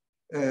you,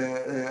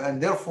 and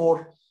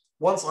therefore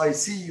once I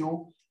see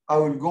you, I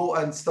will go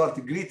and start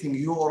greeting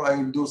you, or I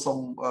will do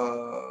some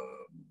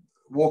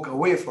walk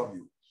away from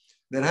you.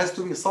 There has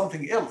to be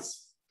something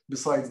else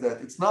besides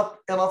that. It's not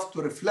enough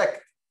to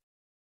reflect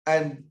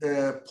and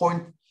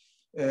point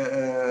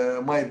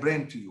my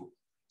brain to you.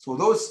 So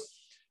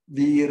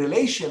the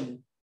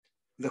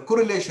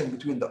correlation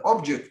between the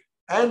object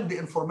and the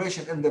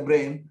information in the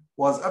brain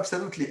was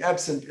absolutely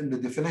absent in the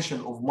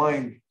definition of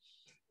mind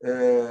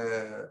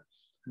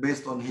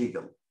based on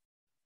Hegel.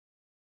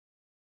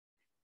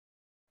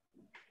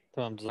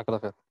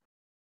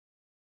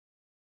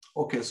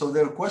 Okay, so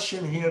their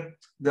question here,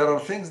 there are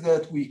things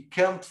that we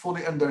can't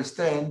fully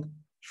understand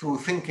through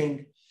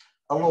thinking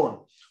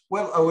alone.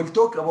 Well, I will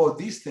talk about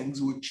these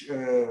things which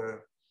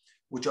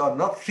are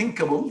not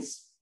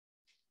thinkables,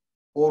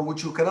 or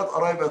which you cannot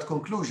arrive at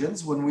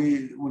conclusions. When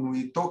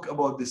we talk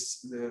about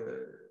this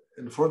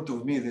in front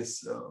of me,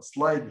 this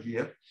slide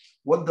here,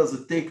 what does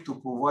it take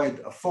to provide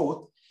a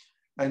thought?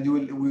 And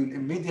we will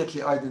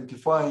immediately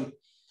identify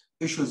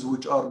issues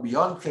which are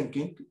beyond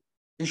thinking,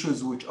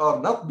 issues which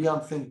are not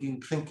beyond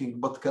thinking,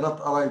 but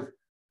cannot arrive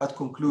at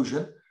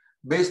conclusion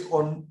based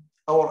on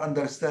our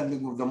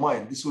understanding of the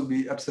mind. This will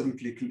be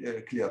absolutely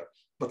clear.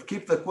 But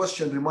keep the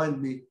question,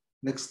 remind me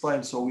next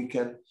time so we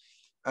can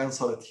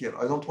answer it here.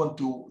 I don't want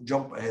to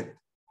jump ahead.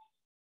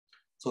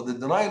 So the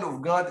denial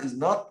of God is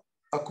not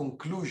a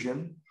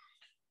conclusion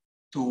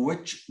to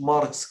which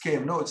Marx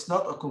came. No, it's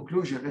not a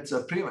conclusion, it's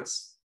a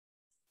premise.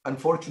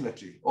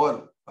 Unfortunately,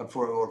 I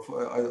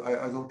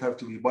don't have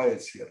to be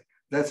biased here.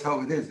 That's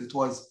how it is. It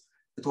was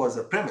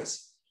a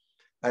premise.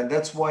 And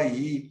that's why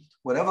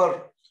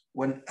whenever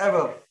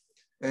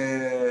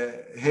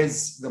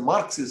the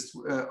Marxists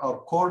are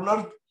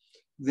cornered,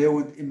 they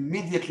would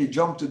immediately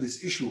jump to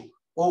this issue.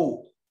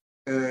 Oh,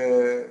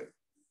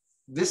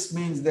 this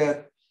means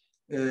that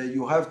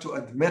you have to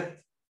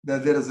admit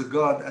that there is a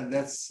God, and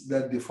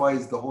that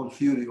defies the whole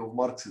theory of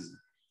Marxism.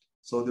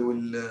 So they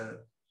will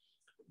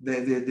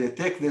they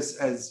take this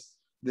as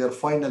their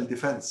final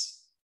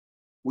defense,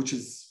 which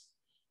is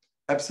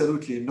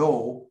absolutely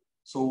no.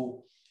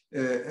 So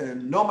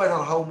no matter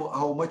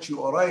how much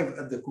you arrive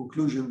at the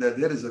conclusion that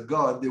there is a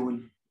God, they will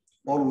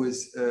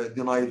always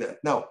deny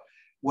that. Now,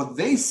 what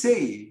they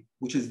say,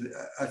 which is,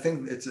 I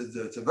think it's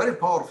a very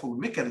powerful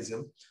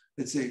mechanism,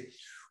 let's say,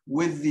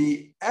 with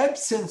the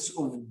absence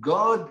of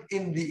God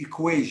in the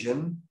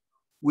equation,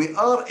 we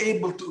are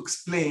able to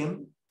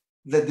explain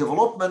the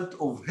development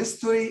of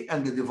history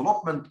and the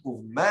development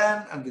of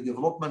man and the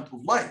development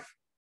of life.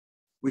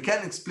 We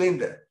can explain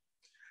that.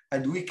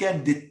 And we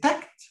can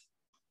detect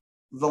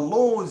the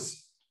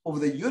laws of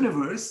the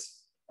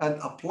universe and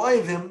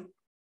apply them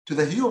to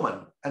the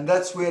human. And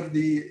that's where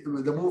the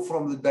move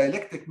from the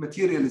dialectic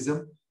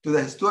materialism to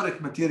the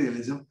historic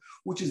materialism,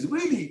 which is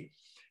really,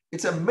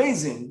 it's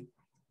amazing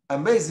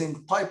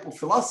type of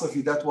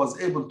philosophy that was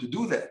able to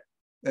do that.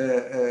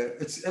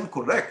 It's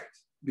incorrect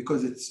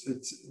because it's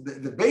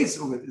the base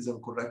of it is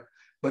incorrect,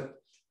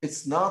 but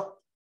it's not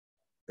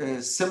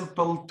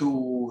simple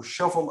to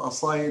shuffle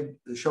aside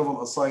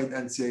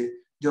and say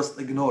just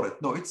ignore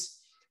it. No,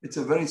 it's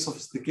a very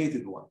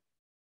sophisticated one,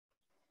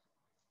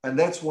 and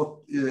that's what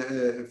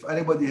if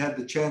anybody had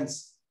the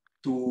chance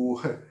to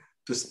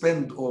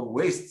spend or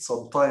waste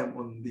some time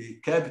on the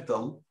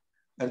Capital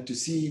and to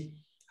see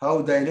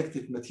how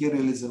dialectic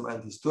materialism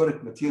and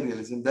historic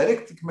materialism.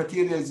 Dialectic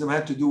materialism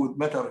had to do with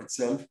matter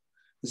itself.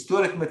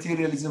 Historic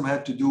materialism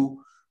had to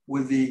do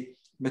with the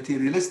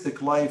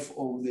materialistic life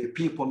of the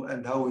people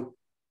and how it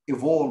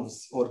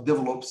evolves or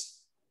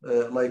develops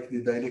like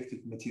the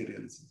dialectic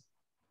materialism.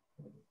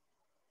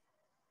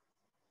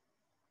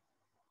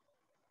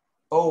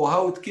 Oh,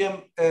 how it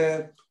came?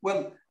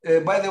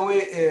 By the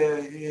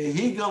way,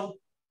 Hegel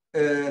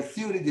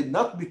theory did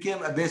not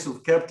become a base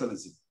of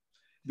capitalism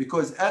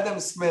because Adam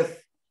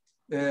Smith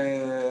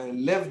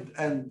lived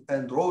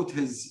and wrote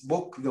his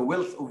book, The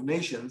Wealth of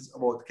Nations,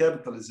 about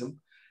capitalism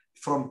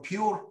from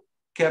pure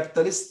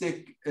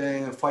capitalistic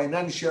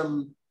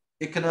financial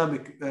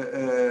economic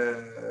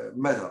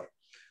matter.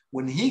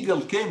 When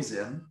Hegel came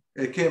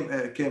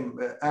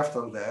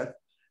after that,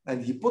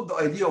 and he put the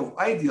idea of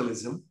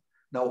idealism.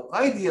 Now,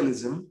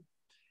 idealism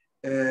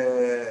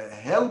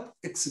helped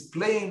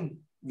explain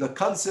the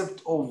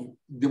concept of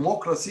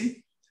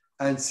democracy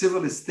and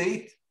civil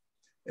state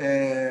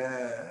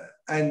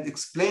and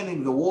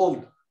explaining the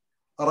world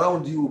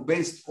around you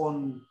based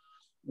on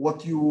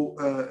what you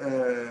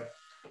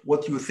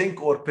think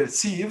or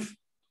perceive,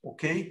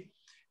 okay?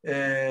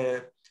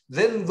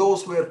 Then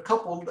those were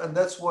coupled, and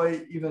that's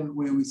why even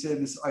we say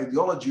this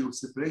ideology of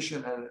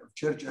separation of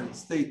church and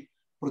state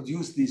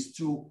produced these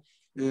two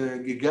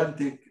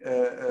gigantic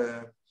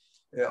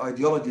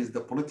ideologies,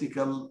 the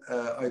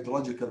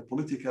ideological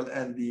political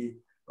and the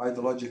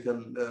ideological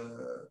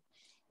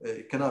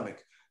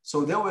economic.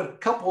 So they were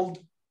coupled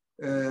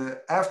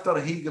after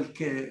Hegel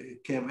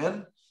came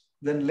in.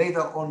 Then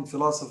later on,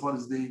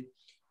 philosophers, they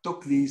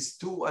took these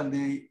two and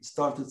they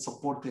started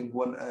supporting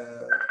one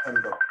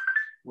another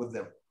with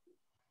them.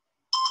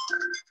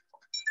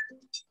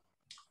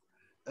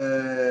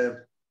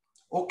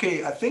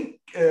 Okay, I think,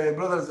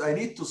 brothers, I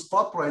need to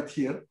stop right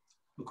here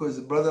because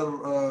brother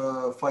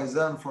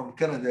Faizan from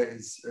Canada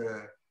is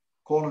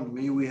calling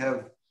me.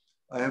 I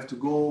have to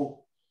go.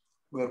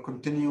 We're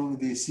continuing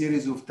the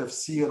series of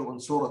tafsir on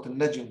Surah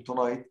Al-Najm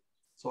tonight.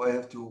 So I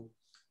have to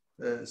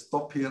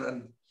stop here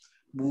and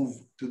move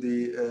to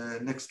the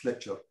next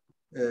lecture.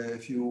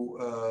 If you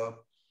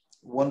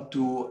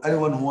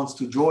anyone who wants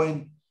to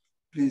join,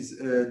 please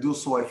do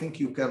so. I think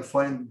you can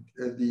find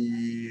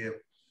the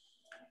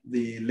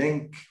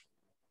link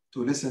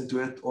to listen to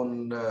it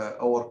on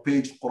our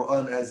page,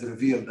 Quran as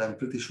Revealed. I'm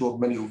pretty sure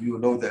many of you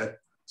know that.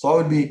 So I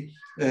will be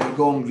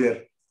going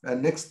there.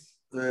 And next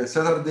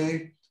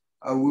Saturday,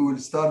 we will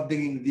start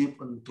digging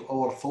deep into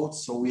our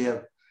thoughts. So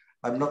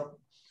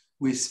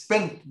we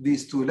spent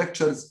these two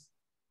lectures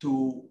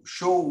to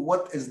show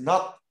what is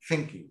not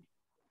thinking.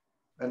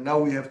 And now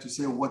we have to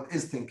say what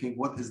is thinking,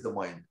 what is the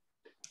mind.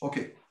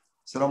 Okay.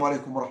 Assalamu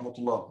alaikum wa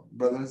rahmatullah.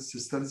 Brothers,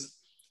 sisters,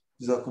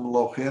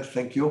 jazakumullah khair.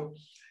 Thank you.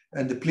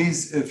 And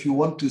please, if you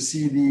want to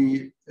see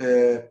the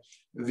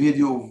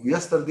video of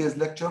yesterday's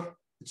lecture,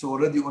 it's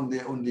already on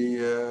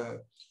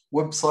the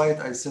website.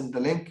 I sent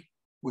the link,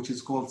 which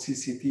is called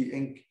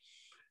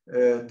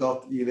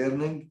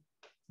cctinc.elearning.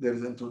 There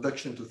is an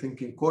introduction to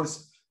thinking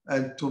course.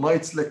 And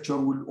tonight's lecture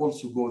will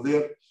also go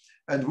there.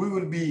 And we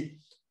will be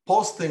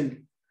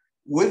posting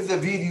with the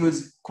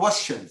videos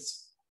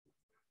questions.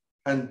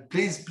 And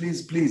please,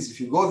 please, please, if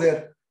you go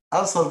there,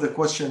 answer the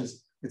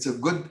questions. It's a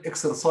good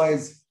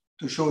exercise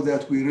to show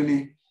that we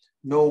really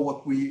know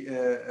what we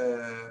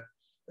are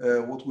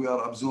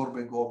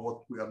absorbing or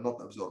what we are not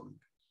absorbing.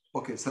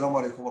 Okay, Assalamu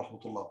alaikum wa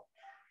rahmatullah.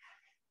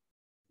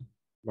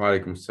 Wa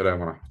alaikum assalam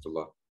wa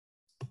rahmatullah.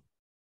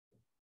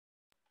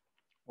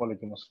 Wa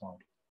alaikum assalam.